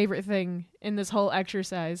absolute favorite thing in this whole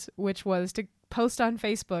exercise, which was to post on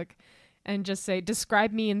Facebook and just say,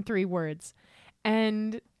 describe me in 3 words.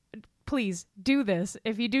 And please do this.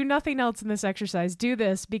 If you do nothing else in this exercise, do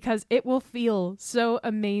this, because it will feel so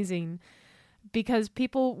amazing. Because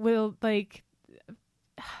people will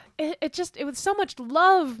it was so much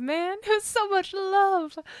love, man. It was so much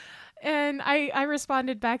love. And I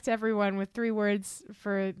responded back to everyone with 3 words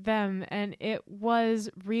for them. And it was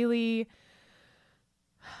really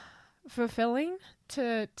fulfilling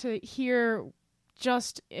to hear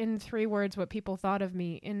just in 3 words what people thought of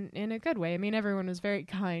me in a good way. I mean, everyone was very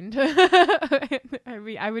kind.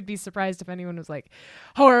 I would be surprised if anyone was like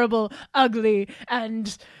horrible, ugly,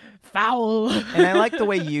 and foul. And I like the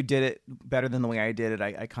way you did it better than the way I did it.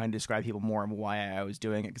 I kind of described people more of why I was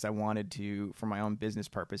doing it, because I wanted to, for my own business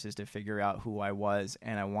purposes, to figure out who I was,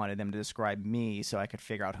 and I wanted them to describe me so I could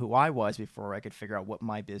figure out who I was before I could figure out what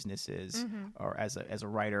my business is, or as a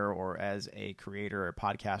writer or as a creator or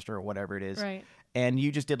podcaster or whatever it is. Right. And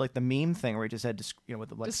you just did like the meme thing where you just said, with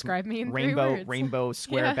the describe me in rainbow 3 words. rainbow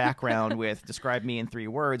square background with describe me in 3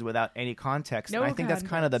 words without any context. No and I think that's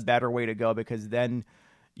kind of the better way to go, because then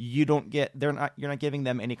you're not giving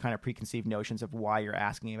them any kind of preconceived notions of why you're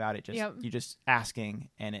asking about it. You're just asking,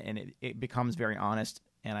 and it becomes very honest.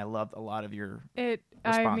 And I loved a lot of your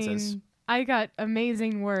responses. I got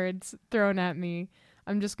amazing words thrown at me.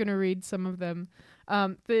 I'm just gonna read some of them.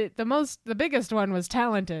 The biggest one was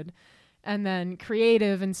talented. And then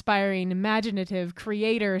creative, inspiring, imaginative,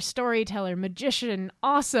 creator, storyteller, magician,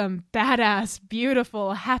 awesome, badass,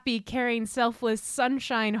 beautiful, happy, caring, selfless,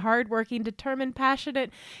 sunshine, hardworking, determined,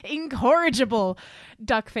 passionate, incorrigible,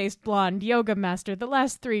 duck-faced, blonde, yoga master. The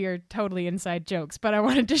last 3 are totally inside jokes, but I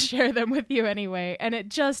wanted to share them with you anyway. And it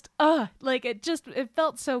just, it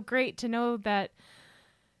felt so great to know that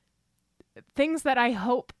things that I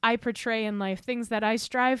hope I portray in life, things that I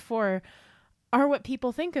strive for, are what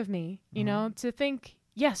people think of me, you know, to think,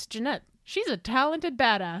 yes, Jeanette, she's a talented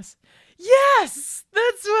badass. Yes,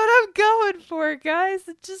 that's what I'm going for, guys.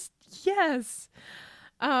 It just, yes.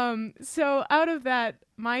 So out of that,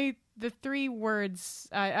 the 3 words,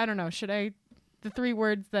 I don't know, the 3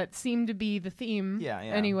 words that seem to be the theme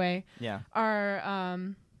anyway, are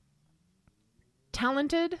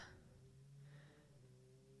talented,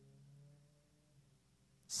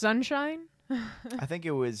 sunshine. I think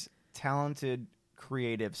it was talented,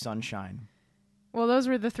 creative, sunshine. Well, those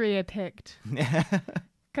were the 3 I picked.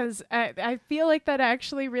 Because I feel like that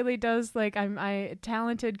actually really does, like, I'm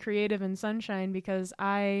talented, creative, and sunshine, because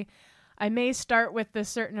I may start with this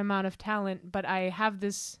certain amount of talent, but I have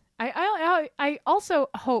this, I also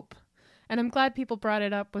hope, and I'm glad people brought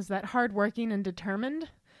it up, was that hardworking and determined,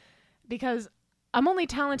 because I'm only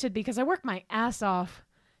talented because I work my ass off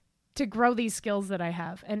to grow these skills that I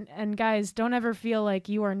have. And guys, don't ever feel like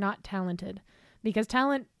you are not talented, because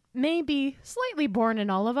talent may be slightly born in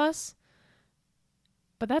all of us,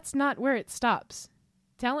 but that's not where it stops.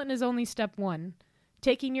 Talent is only step 1.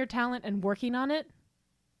 Taking your talent and working on it,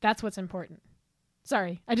 that's what's important.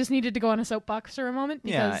 Sorry, I just needed to go on a soapbox for a moment,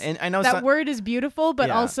 because and I know that word is beautiful,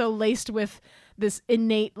 but also laced with this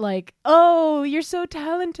innate, like, oh, you're so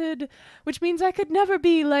talented, which means I could never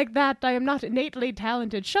be like that. I am not innately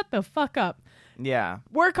talented. Shut the fuck up. Yeah.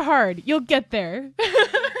 Work hard. You'll get there.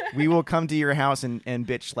 We will come to your house and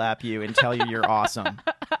bitch slap you and tell you you're awesome.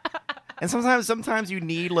 And sometimes you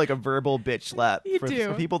need like a verbal bitch slap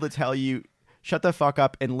for people to tell you, shut the fuck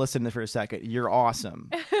up and listen for a second. You're awesome.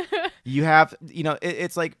 You have,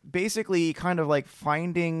 it's like basically kind of like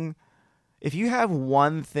finding, if you have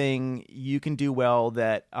one thing you can do well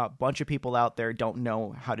that a bunch of people out there don't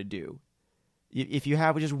know how to do. If you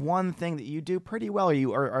have just one thing that you do pretty well,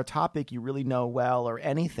 or a topic you really know well, or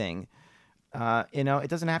anything, it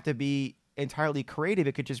doesn't have to be entirely creative.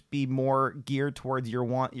 It could just be more geared towards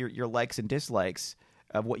your likes and dislikes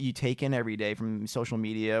of what you take in every day from social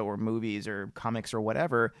media or movies or comics or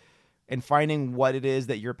whatever, and finding what it is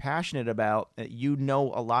that you're passionate about, that you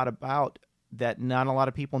know a lot about, that not a lot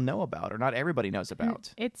of people know about, or not everybody knows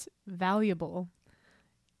about. It's valuable.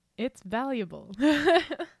 It's valuable.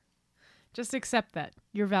 Just accept that.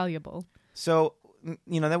 You're valuable. So,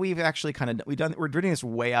 that we've actually we're doing this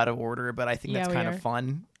way out of order, but I think that's kind of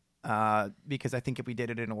fun. Because I think if we did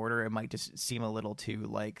it in order, it might just seem a little too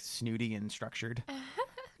like snooty and structured.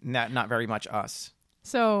 Not very much us.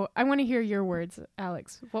 So I want to hear your words,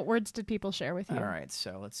 Alex. What words did people share with you? All right,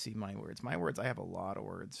 so let's see my words. I have a lot of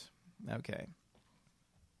words. Okay.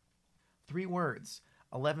 3 words.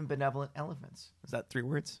 11 benevolent elephants. Is that 3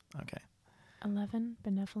 words? Okay. 11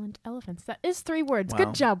 benevolent elephants. That is 3 words. Wow.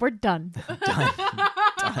 Good job. We're done. Done.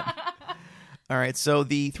 All right, so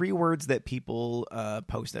the 3 words that people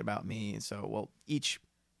posted about me, each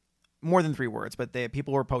more than 3 words, but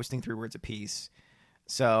people were posting 3 words apiece.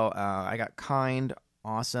 So I got kind,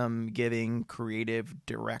 awesome, giving, creative,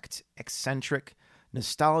 direct, eccentric,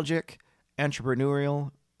 nostalgic,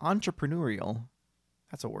 entrepreneurial.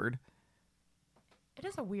 That's a word. It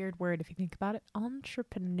is a weird word if you think about it.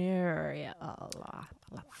 Entrepreneurial.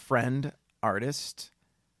 Friend, artist,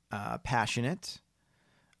 passionate,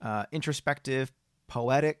 introspective,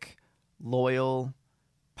 poetic, loyal,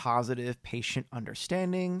 positive, patient,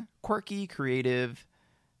 understanding, quirky, creative,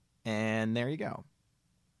 and there you go.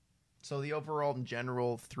 So the overall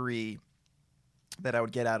general 3 that I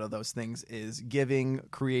would get out of those things is giving,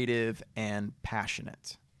 creative, and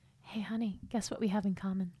passionate. Hey, honey, guess what we have in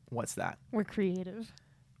common? What's that? We're creative.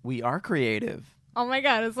 We are creative. Oh my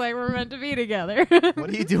God, it's like we're meant to be together. What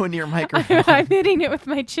are you doing to your microphone? I'm hitting it with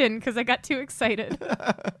my chin because I got too excited.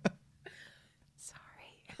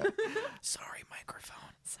 Sorry. Sorry,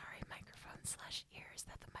 microphone. Sorry, microphone / ears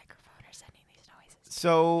that the microphone are sending these noises.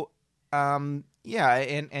 So, yeah,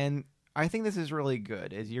 and I think this is really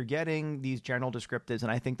good, is you're getting these general descriptives,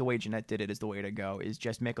 and I think the way Jeanette did it is the way to go, is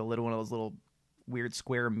just make one of those little weird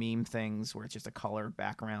square meme things where it's just a color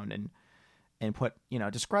background and put,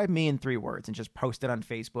 describe me in 3 words and just post it on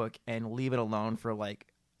Facebook and leave it alone for like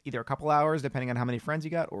either a couple hours, depending on how many friends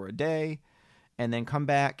you got, or a day, and then come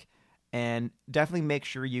back and definitely make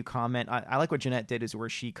sure you comment. I like what Jeanette did, is where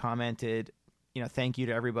she commented thank you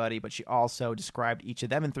to everybody, but she also described each of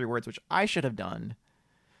them in 3 words, which I should have done.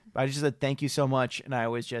 But I just said thank you so much, and I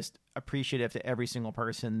was just appreciative to every single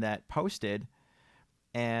person that posted.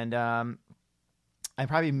 And I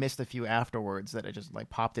probably missed a few afterwards that I just like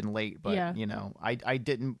popped in late, but Yeah. I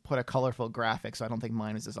didn't put a colorful graphic, so I don't think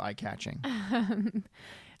mine is as eye-catching.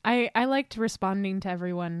 I liked responding to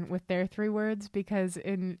everyone with their 3 words because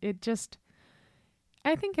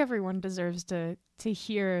I think everyone deserves to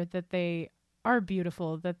hear that they are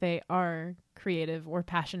beautiful, that they are creative or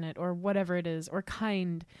passionate or whatever it is, or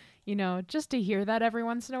kind, just to hear that every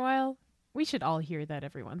once in a while. We should all hear that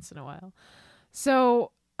every once in a while.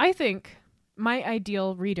 So I think my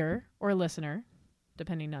ideal reader or listener,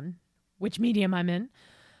 depending on which medium I'm in,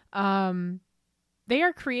 they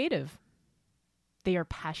are creative, they are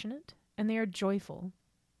passionate, and they are joyful.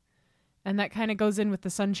 And that kind of goes in with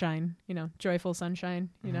the sunshine, joyful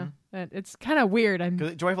sunshine, it's kind of weird.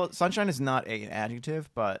 'Cause joyful sunshine is not an adjective,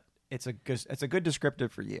 but it's a good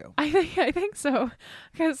descriptive for you. I think so,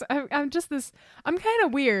 because I'm kind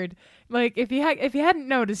of weird. Like if you hadn't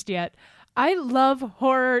noticed yet, I love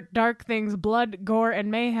horror, dark things, blood, gore, and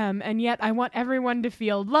mayhem, and yet I want everyone to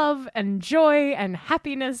feel love and joy and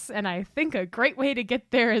happiness, and I think a great way to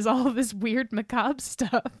get there is all this weird macabre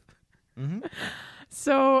stuff. Mm-hmm.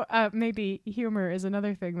 So maybe humor is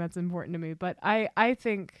another thing that's important to me, but I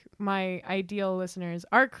think my ideal listeners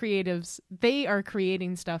are creatives. They are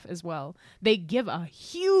creating stuff as well. They give a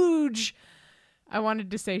huge... I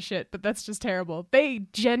wanted to say shit, but that's just terrible. They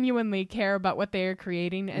genuinely care about what they are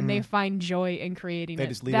creating, and they find joy in creating They it.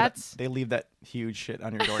 just they leave that huge shit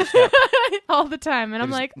on your doorstep. all the time, and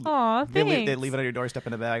I'm like, aw, thanks. They leave it on your doorstep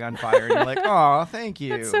in a bag on fire, and you're like, aw, thank you.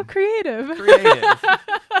 That's so creative. Creative.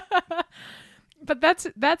 But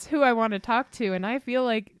that's who I want to talk to, and I feel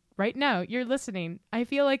like right now you're listening. I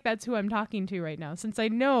feel like that's who I'm talking to right now, since I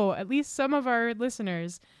know at least some of our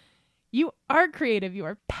listeners. You are creative, you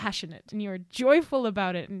are passionate, and you are joyful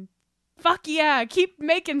about it, and fuck yeah, keep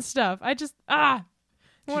making stuff. I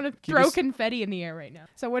want to throw confetti in the air right now.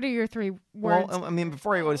 So what are your 3 words? Well, I mean,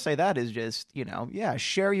 before I go to say that is just,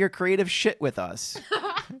 share your creative shit with us.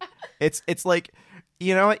 It's like,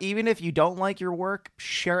 even if you don't like your work,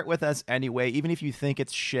 share it with us anyway. Even if you think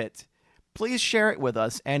it's shit, please share it with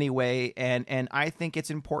us anyway. And I think it's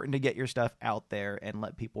important to get your stuff out there and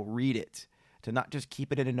let people read it. To not just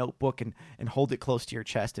keep it in a notebook and hold it close to your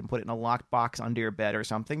chest and put it in a locked box under your bed or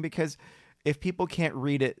something. Because if people can't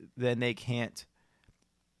read it, then they can't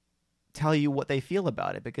tell you what they feel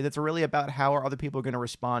about it. Because it's really about how are other people going to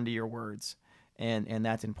respond to your words. And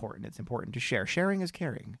that's important. It's important to share. Sharing is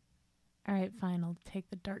caring. All right, fine. I'll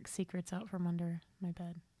take the dark secrets out from under my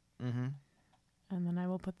bed. Mm-hmm. And then I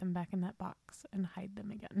will put them back in that box and hide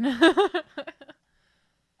them again.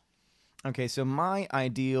 Okay, so my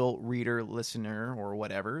ideal reader, listener, or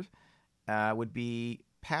whatever would be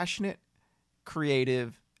passionate,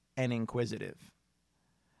 creative, and inquisitive.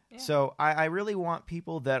 Yeah. So I really want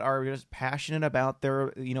people that are just passionate about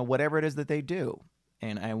their, whatever it is that they do.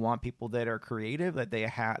 And I want people that are creative, that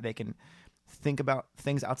they can think about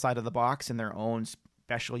things outside of the box in their own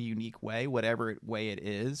special, unique way, whatever way it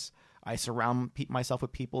is. I surround myself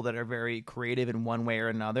with people that are very creative in one way or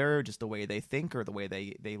another, just the way they think or the way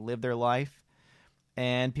they live their life.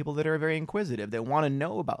 And people that are very inquisitive. They want to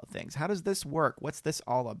know about things. How does this work? What's this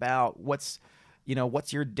all about? What's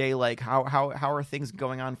your day like? How are things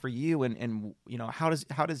going on for you? And how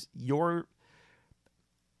does your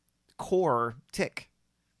core tick?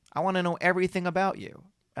 I want to know everything about you.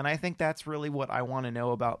 And I think that's really what I want to know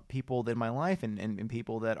about people in my life and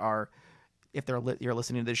people that are, if you're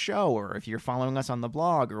listening to this show or if you're following us on the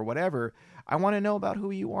blog or whatever, I want to know about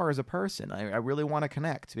who you are as a person. I really want to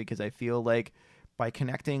connect because I feel like by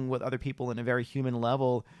connecting with other people in a very human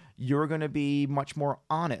level, you're going to be much more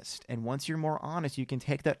honest. And once you're more honest, you can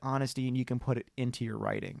take that honesty and you can put it into your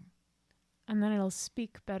writing. And then it'll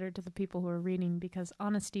speak better to the people who are reading because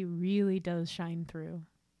honesty really does shine through.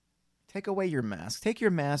 Take away your mask. Take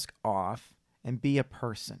your mask off and be a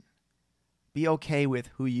person. Be okay with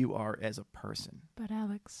who you are as a person. But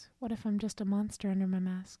Alex, what if I'm just a monster under my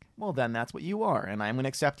mask? Well, then that's what you are, and I'm going to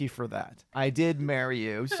accept you for that. I did marry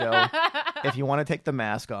you, so if you want to take the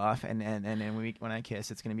mask off and when I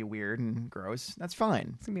kiss, it's going to be weird and gross. That's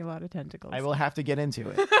fine. It's going to be a lot of tentacles. I will have to get into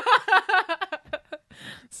it.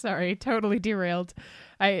 Sorry, totally derailed.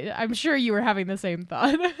 I'm sure you were having the same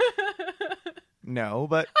thought. No,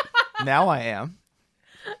 but now I am.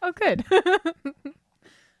 Oh, good.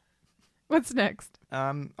 What's next?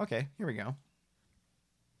 Okay, here we go.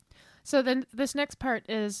 So then this next part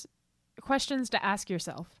is questions to ask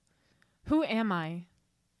yourself. Who am I?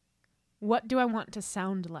 What do I want to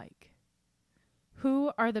sound like?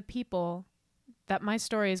 who are the people that my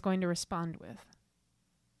story is going to respond with?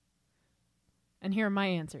 And here are my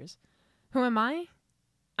answers. Who am I?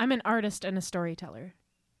 I'm an artist and a storyteller.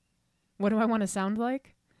 What do I want to sound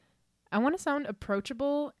like? I want to sound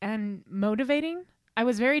approachable and motivating. I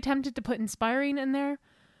was very tempted to put inspiring in there,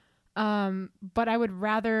 but I would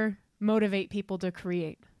rather motivate people to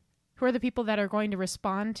create. Who are the people that are going to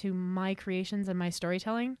respond to my creations and my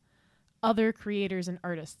storytelling? Other creators and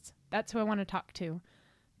artists. That's who I want to talk to.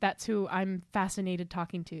 That's who I'm fascinated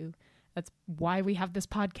talking to. That's why we have this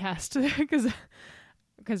podcast.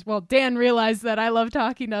 Because, well, Dan realized that I love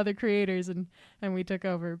talking to other creators and we took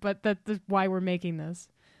over. But that's why we're making this.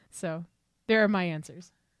 So there are my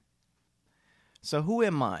answers. So who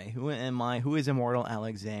am I? Who is Immortal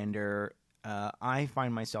Alexander? I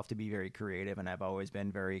find myself to be very creative, and I've always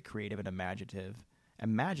been very creative and imaginative.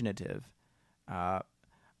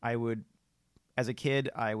 I would, as a kid,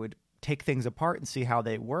 I would take things apart and see how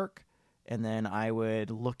they work, and then I'd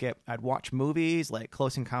watch movies like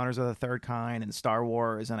Close Encounters of the Third Kind and Star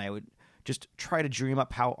Wars, and I would just try to dream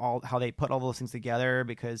up how they put all those things together,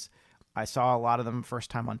 because I saw a lot of them first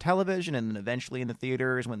time on television and then eventually in the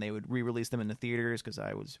theaters when they would re-release them in the theaters, because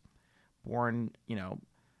I was born,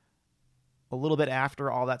 a little bit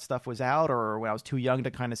after all that stuff was out, or when I was too young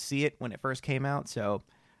to kind of see it when it first came out. So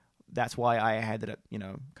that's why I had that,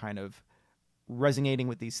 kind of resonating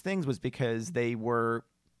with these things, was because they were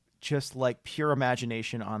just like pure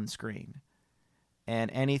imagination on screen.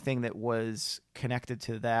 And anything that was connected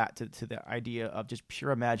to that, to the idea of just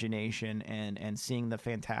pure imagination and seeing the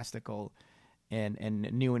fantastical and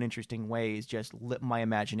new and interesting ways, just lit my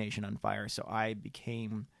imagination on fire. So I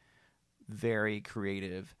became very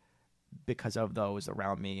creative because of those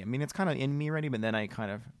around me. I mean, it's kind of in me already, but then I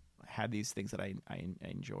kind of had these things that I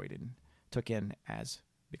enjoyed and took in as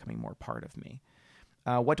becoming more part of me.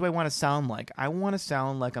 What do I want to sound like? I want to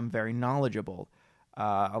sound like I'm very knowledgeable.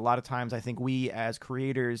 A lot of times I think we as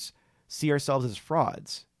creators see ourselves as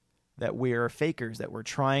frauds, that we're fakers, that we're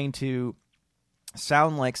trying to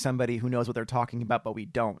sound like somebody who knows what they're talking about, but we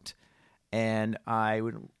don't. And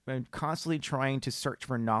I'm constantly trying to search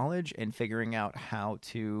for knowledge and figuring out how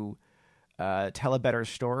to tell a better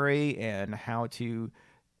story and how to,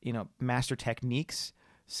 master techniques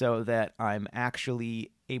so that I'm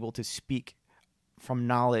actually able to speak from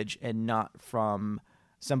knowledge and not from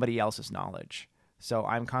somebody else's knowledge. So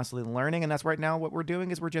I'm constantly learning, and that's right now what we're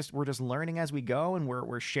doing is we're just learning as we go, and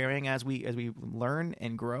we're sharing as we learn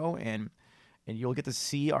and grow, and you'll get to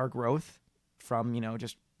see our growth from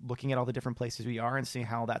just looking at all the different places we are and see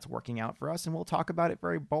how that's working out for us, and we'll talk about it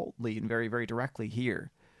very boldly and very, very directly here.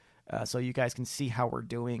 So you guys can see how we're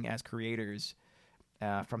doing as creators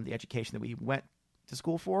from the education that we went to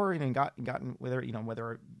school for and gotten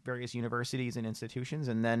whether various universities and institutions,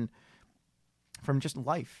 and then from just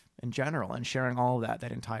life in general and sharing all of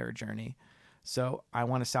that entire journey. So I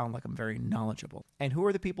want to sound like I'm very knowledgeable. And who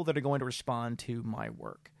are the people that are going to respond to my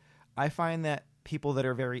work? I find that people that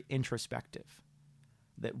are very introspective,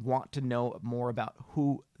 that want to know more about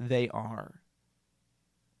who they are,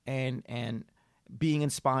 and being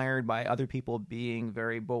inspired by other people being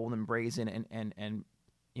very bold and brazen and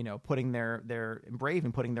putting their brave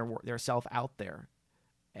and putting their self out there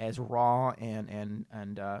as raw and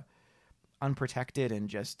unprotected and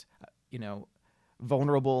just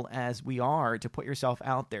vulnerable as we are, to put yourself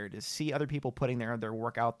out there, to see other people putting their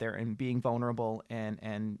work out there and being vulnerable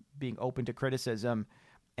and being open to criticism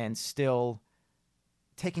and still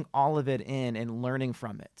taking all of it in and learning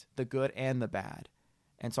from it, the good and the bad.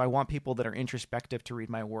 And so I want people that are introspective to read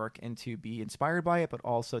my work and to be inspired by it, but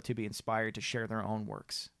also to be inspired to share their own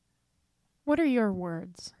works. What are your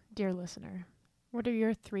words, dear listener? What are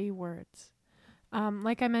your 3 words?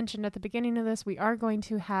 Like I mentioned at the beginning of this, we are going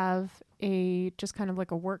to have just kind of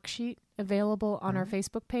like a worksheet available on our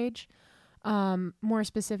Facebook page. More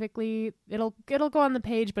specifically, it'll go on the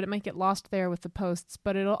page, but it might get lost there with the posts,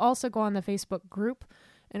 but it'll also go on the Facebook group,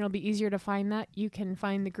 and it'll be easier to find that. You can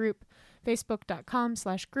find the group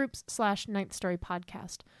facebook.com/groups/Ninth Story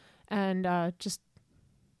Podcast. And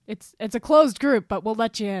it's a closed group, but we'll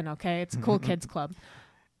let you in, okay? It's a cool kids club.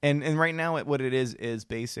 And right now what it is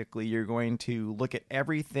basically you're going to look at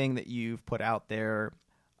everything that you've put out there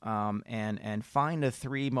and find the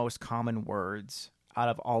 3 most common words out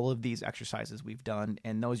of all of these exercises we've done,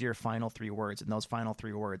 and those are your final 3 words, and those final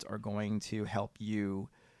 3 words are going to help you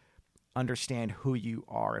understand who you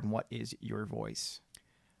are and what is your voice.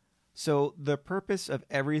 So the purpose of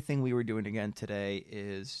everything we were doing again today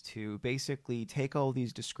is to basically take all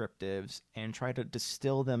these descriptives and try to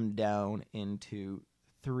distill them down into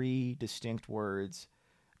 3 distinct words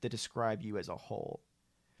that describe you as a whole.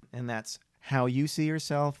 And that's how you see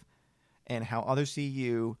yourself and how others see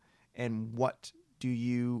you, and how do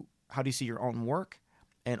you see your own work,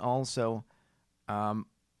 and also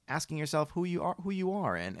asking yourself who you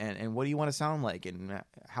are, and what do you want to sound like, and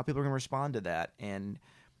how people are going to respond to that, and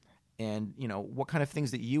what kind of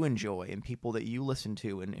things that you enjoy and people that you listen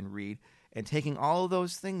to and read, and taking all of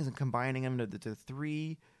those things and combining them to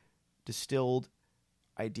 3 distilled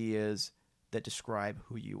ideas that describe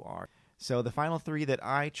who you are. So the final 3 that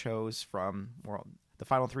I chose the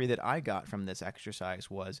final 3 that I got from this exercise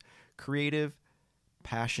was creative,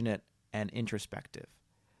 passionate, and introspective.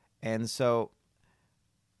 And so,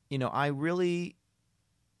 I really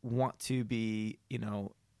want to be,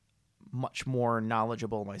 much more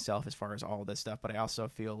knowledgeable myself as far as all this stuff, but I also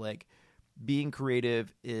feel like being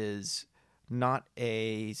creative is not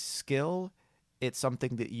a skill. It's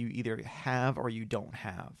something that you either have or you don't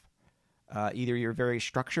have. Either you're very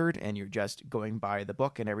structured and you're just going by the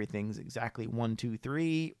book and everything's exactly 1, 2,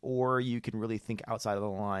 3, or you can really think outside of the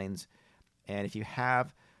lines. And if you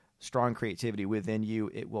have strong creativity within you,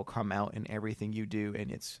 it will come out in everything you do.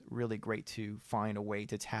 And it's really great to find a way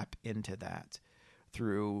to tap into that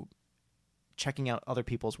through checking out other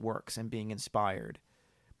people's works and being inspired,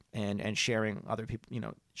 and sharing other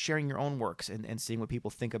people, sharing your own works and seeing what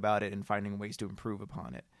people think about it and finding ways to improve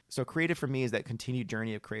upon it. So creative for me is that continued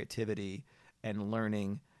journey of creativity and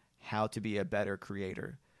learning how to be a better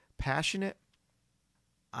creator. Passionate,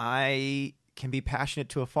 I can be passionate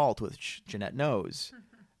to a fault, which Jeanette knows.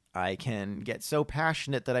 I can get so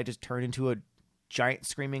passionate that I just turn into a giant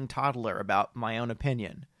screaming toddler about my own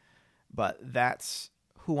opinion. But that's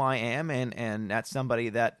who I am, and that's somebody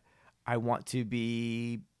that I want to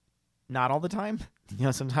be. Not all the time.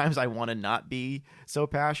 Sometimes I want to not be so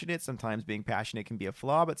passionate. Sometimes being passionate can be a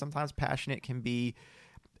flaw, but sometimes passionate can be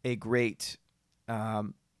a great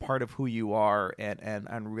part of who you are,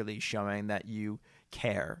 and really showing that you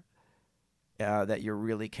care, that you're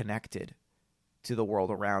really connected to the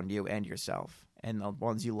world around you and yourself and the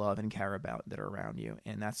ones you love and care about that are around you.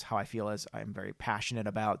 And that's how I feel, as I'm very passionate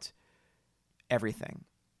about everything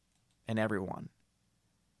and everyone.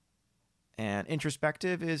 And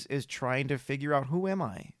introspective is trying to figure out, who am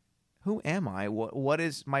I? Who am I? What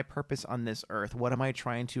is my purpose on this earth? What am I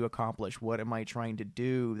trying to accomplish? What am I trying to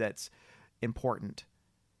do that's important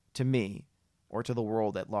to me or to the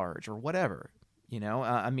world at large, or whatever?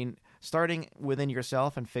 Starting within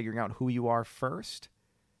yourself and figuring out who you are first,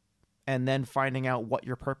 and then finding out what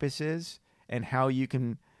your purpose is and how you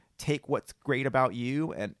can take what's great about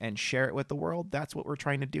you and share it with the world. That's what we're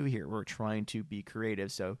trying to do here. We're trying to be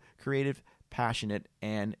creative. So creative, passionate,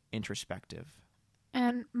 and introspective.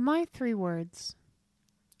 And my 3 words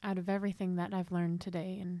out of everything that I've learned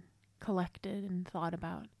today and collected and thought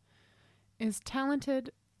about is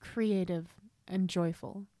talented, creative, and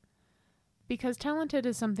joyful. Because talented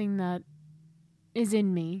is something that is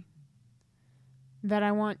in me that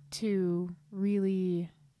I want to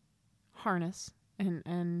really harness.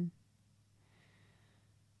 And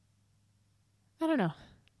I don't know.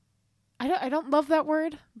 I don't love that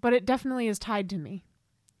word, but it definitely is tied to me.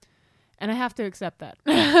 And I have to accept that.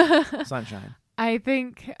 Sunshine. I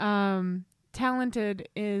think talented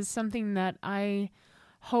is something that I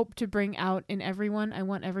hope to bring out in everyone. I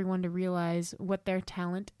want everyone to realize what their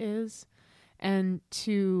talent is and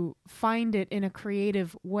to find it in a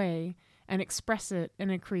creative way and express it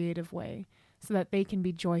in a creative way so that they can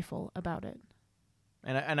be joyful about it.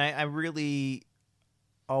 And I really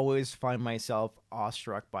always find myself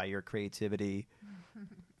awestruck by your creativity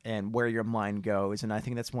and where your mind goes. And I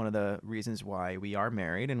think that's one of the reasons why we are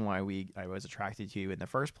married and why I was attracted to you in the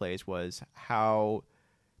first place, was how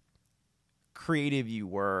creative you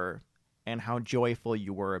were and how joyful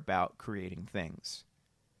you were about creating things.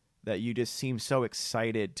 That you just seemed so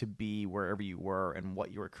excited to be wherever you were, and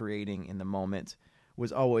what you were creating in the moment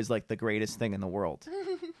was always like the greatest thing in the world,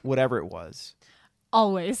 whatever it was.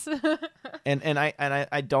 Always. and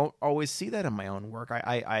I don't always see that in my own work.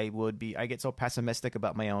 I get so pessimistic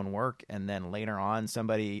about my own work, and then later on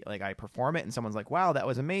somebody, like, I perform it and someone's like, wow, that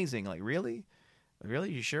was amazing. Like, really?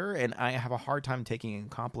 You sure? And I have a hard time taking in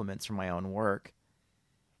compliments from my own work.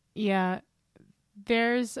 Yeah.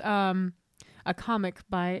 There's a comic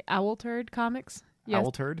by Owlturd Comics. Yes.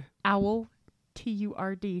 Owlturd? Owl,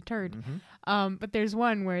 Turd, turd. Mm-hmm. But there's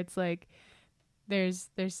one where it's like, There's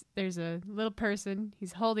a little person.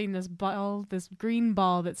 He's holding this ball, this green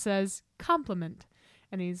ball that says compliment,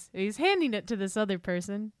 and he's handing it to this other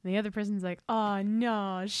person. And the other person's like, "Oh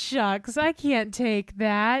no, shucks, I can't take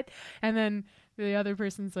that." And then the other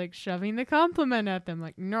person's like shoving the compliment at them,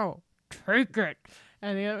 like, "No, take it."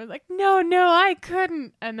 And the other was like, no, I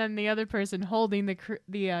couldn't. And then the other person holding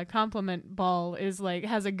the compliment ball is like,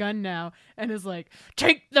 has a gun now and is like,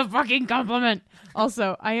 take the fucking compliment.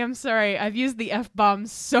 Also, I am sorry. I've used the F-bomb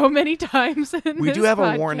so many times in We this do have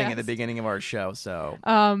podcast. a warning at the beginning of our show, so.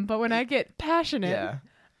 But when I get passionate, Yeah.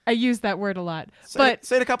 I use that word a lot. Say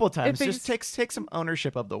it a couple of times. if Just take some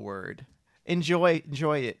ownership of the word. Enjoy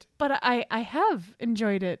it. But I have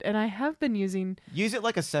enjoyed it, and I have been using, Use it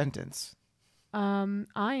like a sentence. I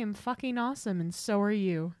am fucking awesome, and so are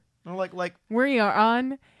you. Or like We are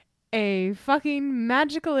on a fucking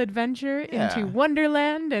magical adventure Yeah. into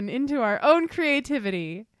Wonderland and into our own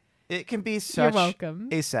creativity. it can be such welcome.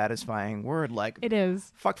 a satisfying word, like It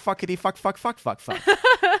is. fuckity fuck.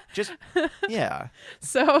 Just yeah.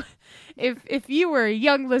 So if you were a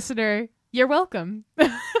young listener, you're welcome.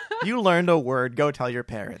 You learned a word, go tell your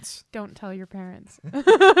parents. Don't tell your parents.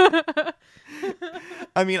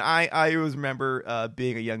 I mean, I always remember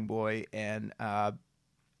being a young boy, and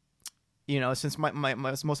since most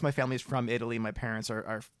of my family is from Italy, my parents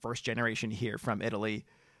are first generation here from Italy.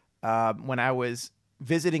 When I was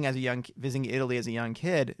visiting Italy as a young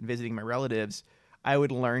kid, visiting my relatives, I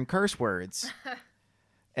would learn curse words,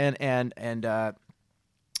 and I'm going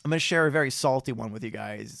to share a very salty one with you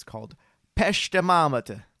guys. It's called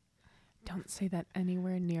pestemamata. Don't say that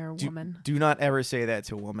anywhere near a woman. Do not ever say that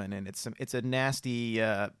to a woman, and it's a nasty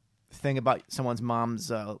thing about someone's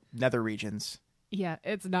mom's nether regions. Yeah,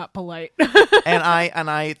 it's not polite. and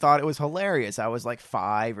I thought it was hilarious. I was like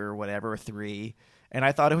 5 or whatever, or 3, and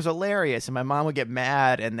I thought it was hilarious. And my mom would get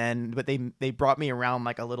mad, but they brought me around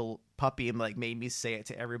like a little puppy and like made me say it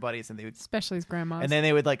to everybody. So they would, Especially his grandmas. and then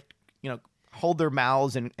they would like hold their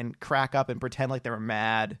mouths and crack up and pretend like they were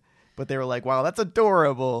mad. But they were like, wow, that's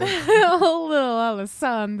adorable. Oh, little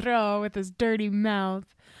Alessandro with his dirty mouth.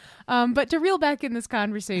 But to reel back in this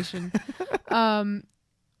conversation, we're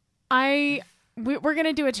going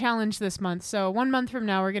to do a challenge this month. So 1 month from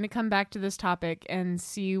now, we're going to come back to this topic and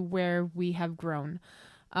see where we have grown.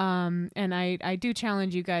 And I do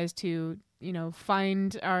challenge you guys to,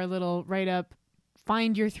 find our little write-up,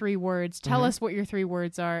 find your 3 words, tell us what your 3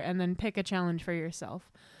 words are, and then pick a challenge for yourself.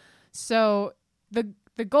 So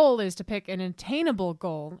the goal is to pick an attainable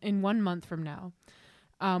goal in 1 month from now,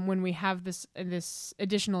 when we have this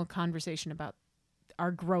additional conversation about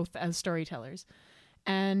our growth as storytellers.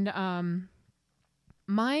 And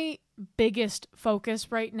my biggest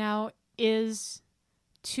focus right now is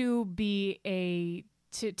to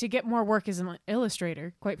get more work as an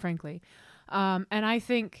illustrator, quite frankly. And I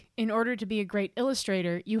think in order to be a great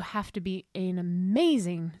illustrator, you have to be an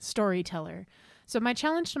amazing storyteller. So my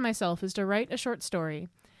challenge to myself is to write a short story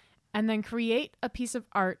and then create a piece of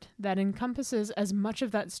art that encompasses as much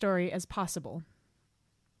of that story as possible.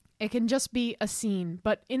 It can just be a scene,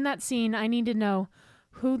 but in that scene, I need to know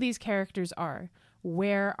who these characters are.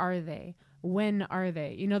 Where are they? When are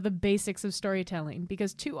they? The basics of storytelling,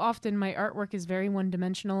 because too often my artwork is very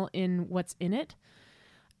one-dimensional in what's in it.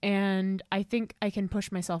 And I think I can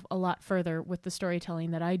push myself a lot further with the storytelling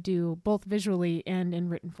that I do, both visually and in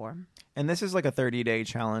written form. And this is like a 30-day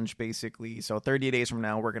challenge, basically. So 30 days from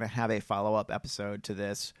now, we're going to have a follow-up episode to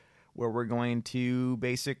this where we're going to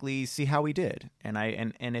basically see how we did.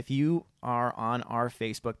 And if you are on our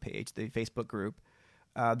Facebook page, the Facebook group,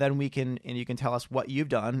 then you can tell us what you've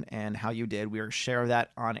done and how you did. We will share that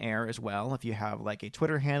on air as well. If you have like a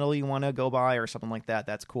Twitter handle you want to go by or something like that,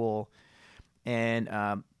 that's cool. And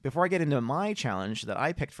before I get into my challenge that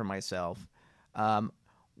I picked for myself,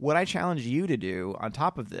 what I challenge you to do on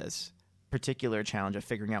top of this particular challenge of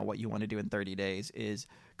figuring out what you want to do in 30 days is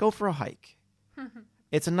go for a hike.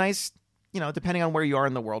 It's a nice, depending on where you are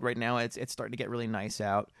in the world right now, it's starting to get really nice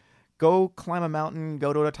out. Go climb a mountain,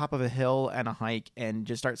 go to the top of a hill and a hike, and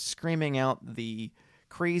just start screaming out the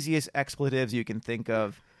craziest expletives you can think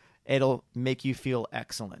of. It'll make you feel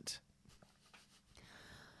excellent.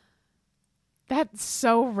 That's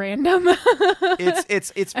so random.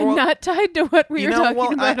 It's and more, not tied to what we were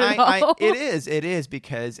talking about at all. It is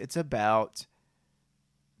because it's about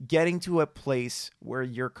getting to a place where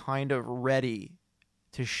you're kind of ready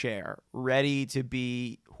to share, ready to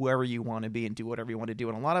be whoever you want to be and do whatever you want to do.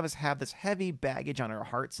 And a lot of us have this heavy baggage on our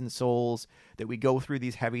hearts and souls that we go through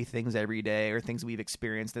these heavy things every day, or things we've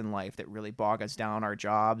experienced in life that really bog us down, our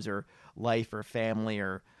jobs or life or family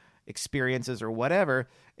or experiences or whatever.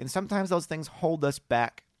 And sometimes those things hold us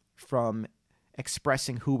back from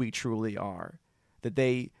expressing who we truly are, that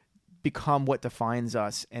they become what defines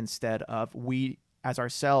us instead of we as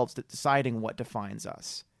ourselves deciding what defines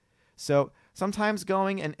us. So sometimes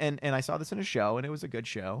going, and I saw this in a show, and it was a good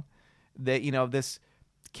show, that, this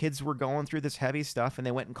kids were going through this heavy stuff and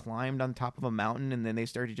they went and climbed on top of a mountain and then they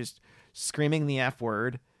started just screaming the F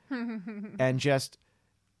word. And just,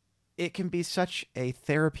 it can be such a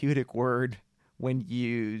therapeutic word when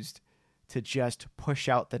used to just push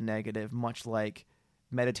out the negative, much like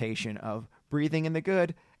meditation of breathing in the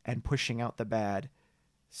good and pushing out the bad.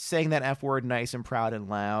 Saying that F word nice and proud and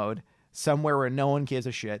loud, somewhere where no one gives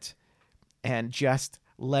a shit, and just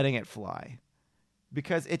letting it fly.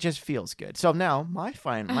 Because it just feels good. So now my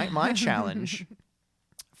challenge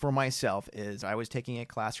for myself is I was taking a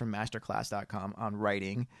class from masterclass.com on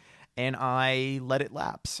writing, and I let it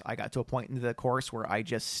lapse. I got to a point in the course where I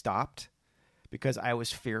just stopped because I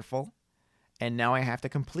was fearful. And now I have to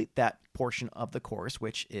complete that portion of the course,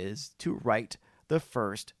 which is to write the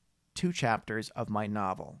first 2 chapters of my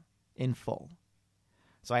novel in full.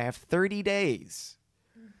 So I have 30 days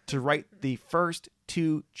to write the first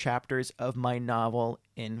 2 chapters of my novel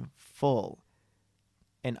in full.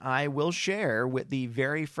 And I will share with the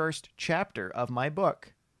very first chapter of my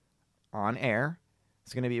book on air.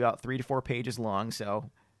 It's going to be about 3 to 4 pages long,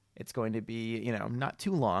 so it's going to be, not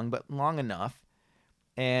too long, but long enough.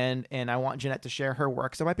 And I want Jeanette to share her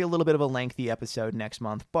work. So it might be a little bit of a lengthy episode next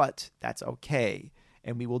month, but that's okay.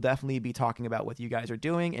 And we will definitely be talking about what you guys are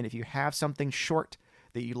doing. And if you have something short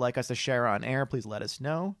that you'd like us to share on air, please let us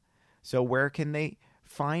know. So where can they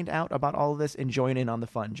find out about all of this and join in on the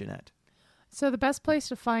fun, Jeanette? So the best place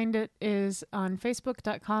to find it is on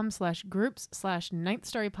facebook.com/groups/Ninth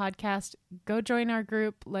Story Podcast. Go join our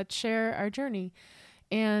group. Let's share our journey.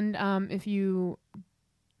 And if you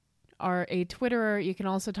are a Twitterer, you can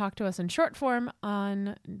also talk to us in short form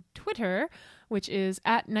on Twitter, which is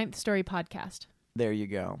 @Ninth Story Podcast. There you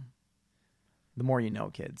go. The more you know,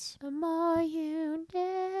 kids. The more you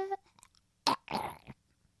know. I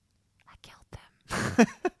killed them.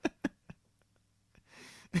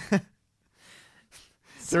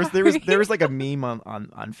 There was like a meme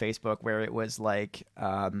on Facebook where it was like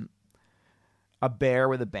a bear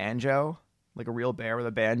with a banjo, like a real bear with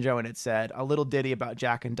a banjo, and it said, "A little ditty about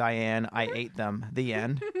Jack and Diane. I ate them. The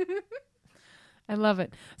end." I love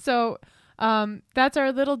it. So that's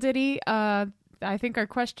our little ditty. I think our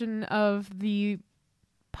question of the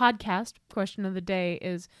podcast, question of the day,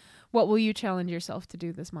 is what will you challenge yourself to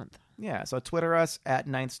do this month? Yeah, so Twitter us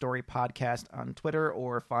 @Ninth Story Podcast on Twitter,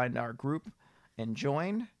 or find our group and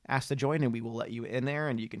join. Ask to join, and we will let you in there,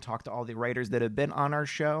 and you can talk to all the writers that have been on our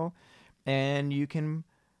show, and you can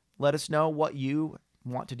let us know what you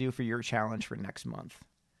want to do for your challenge for next month.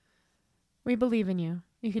 We believe in you.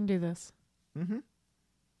 You can do this. Mm-hmm.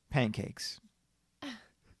 Pancakes.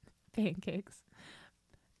 Pancakes.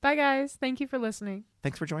 Bye, guys. Thank you for listening.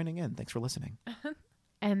 Thanks for joining in. Thanks for listening.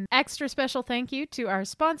 And extra special thank you to our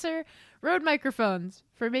sponsor, Rode Microphones,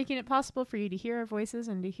 for making it possible for you to hear our voices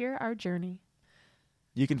and to hear our journey.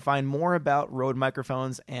 You can find more about Rode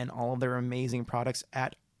Microphones and all of their amazing products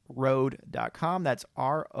at Rode.com. That's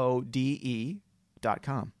RODE.com.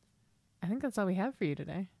 I think that's all we have for you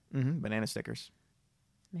today. Mm-hmm. Banana stickers.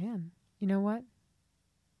 Man, you know what?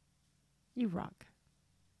 You rock.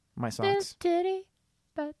 My socks. Ditty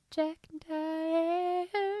about Jack and Diane.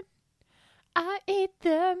 I ate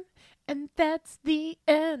them, and that's the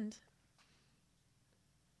end.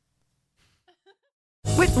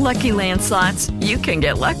 With Lucky Land Slots, you can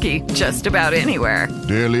get lucky just about anywhere.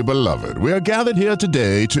 Dearly beloved, we are gathered here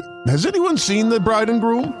today to... Has anyone seen the bride and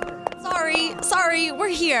groom? Sorry, we're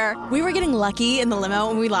here. We were getting lucky in the limo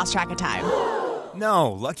and we lost track of time.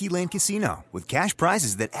 No, Lucky Land Casino, with cash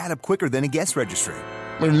prizes that add up quicker than a guest registry.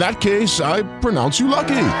 In that case, I pronounce you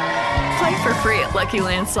lucky. Play for free at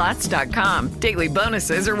LuckyLandSlots.com. Daily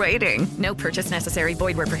bonuses are waiting. No purchase necessary.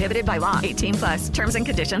 Void where prohibited by law. 18+. Terms and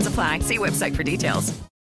conditions apply. See website for details.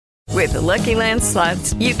 With the Lucky Land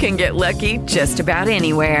Slots, you can get lucky just about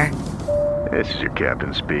anywhere. This is your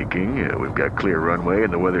captain speaking. We've got clear runway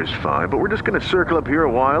and the weather's fine, but we're just going to circle up here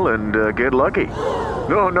a while and get lucky.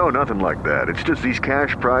 No, nothing like that. It's just these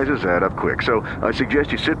cash prizes add up quick. So I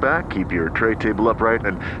suggest you sit back, keep your tray table upright,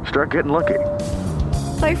 and start getting lucky.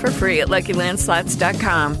 Play for free at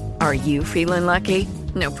LuckyLandSlots.com. Are you feeling lucky?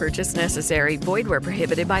 No purchase necessary. Void where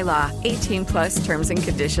prohibited by law. 18+. Terms and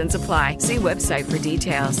conditions apply. See website for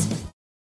details.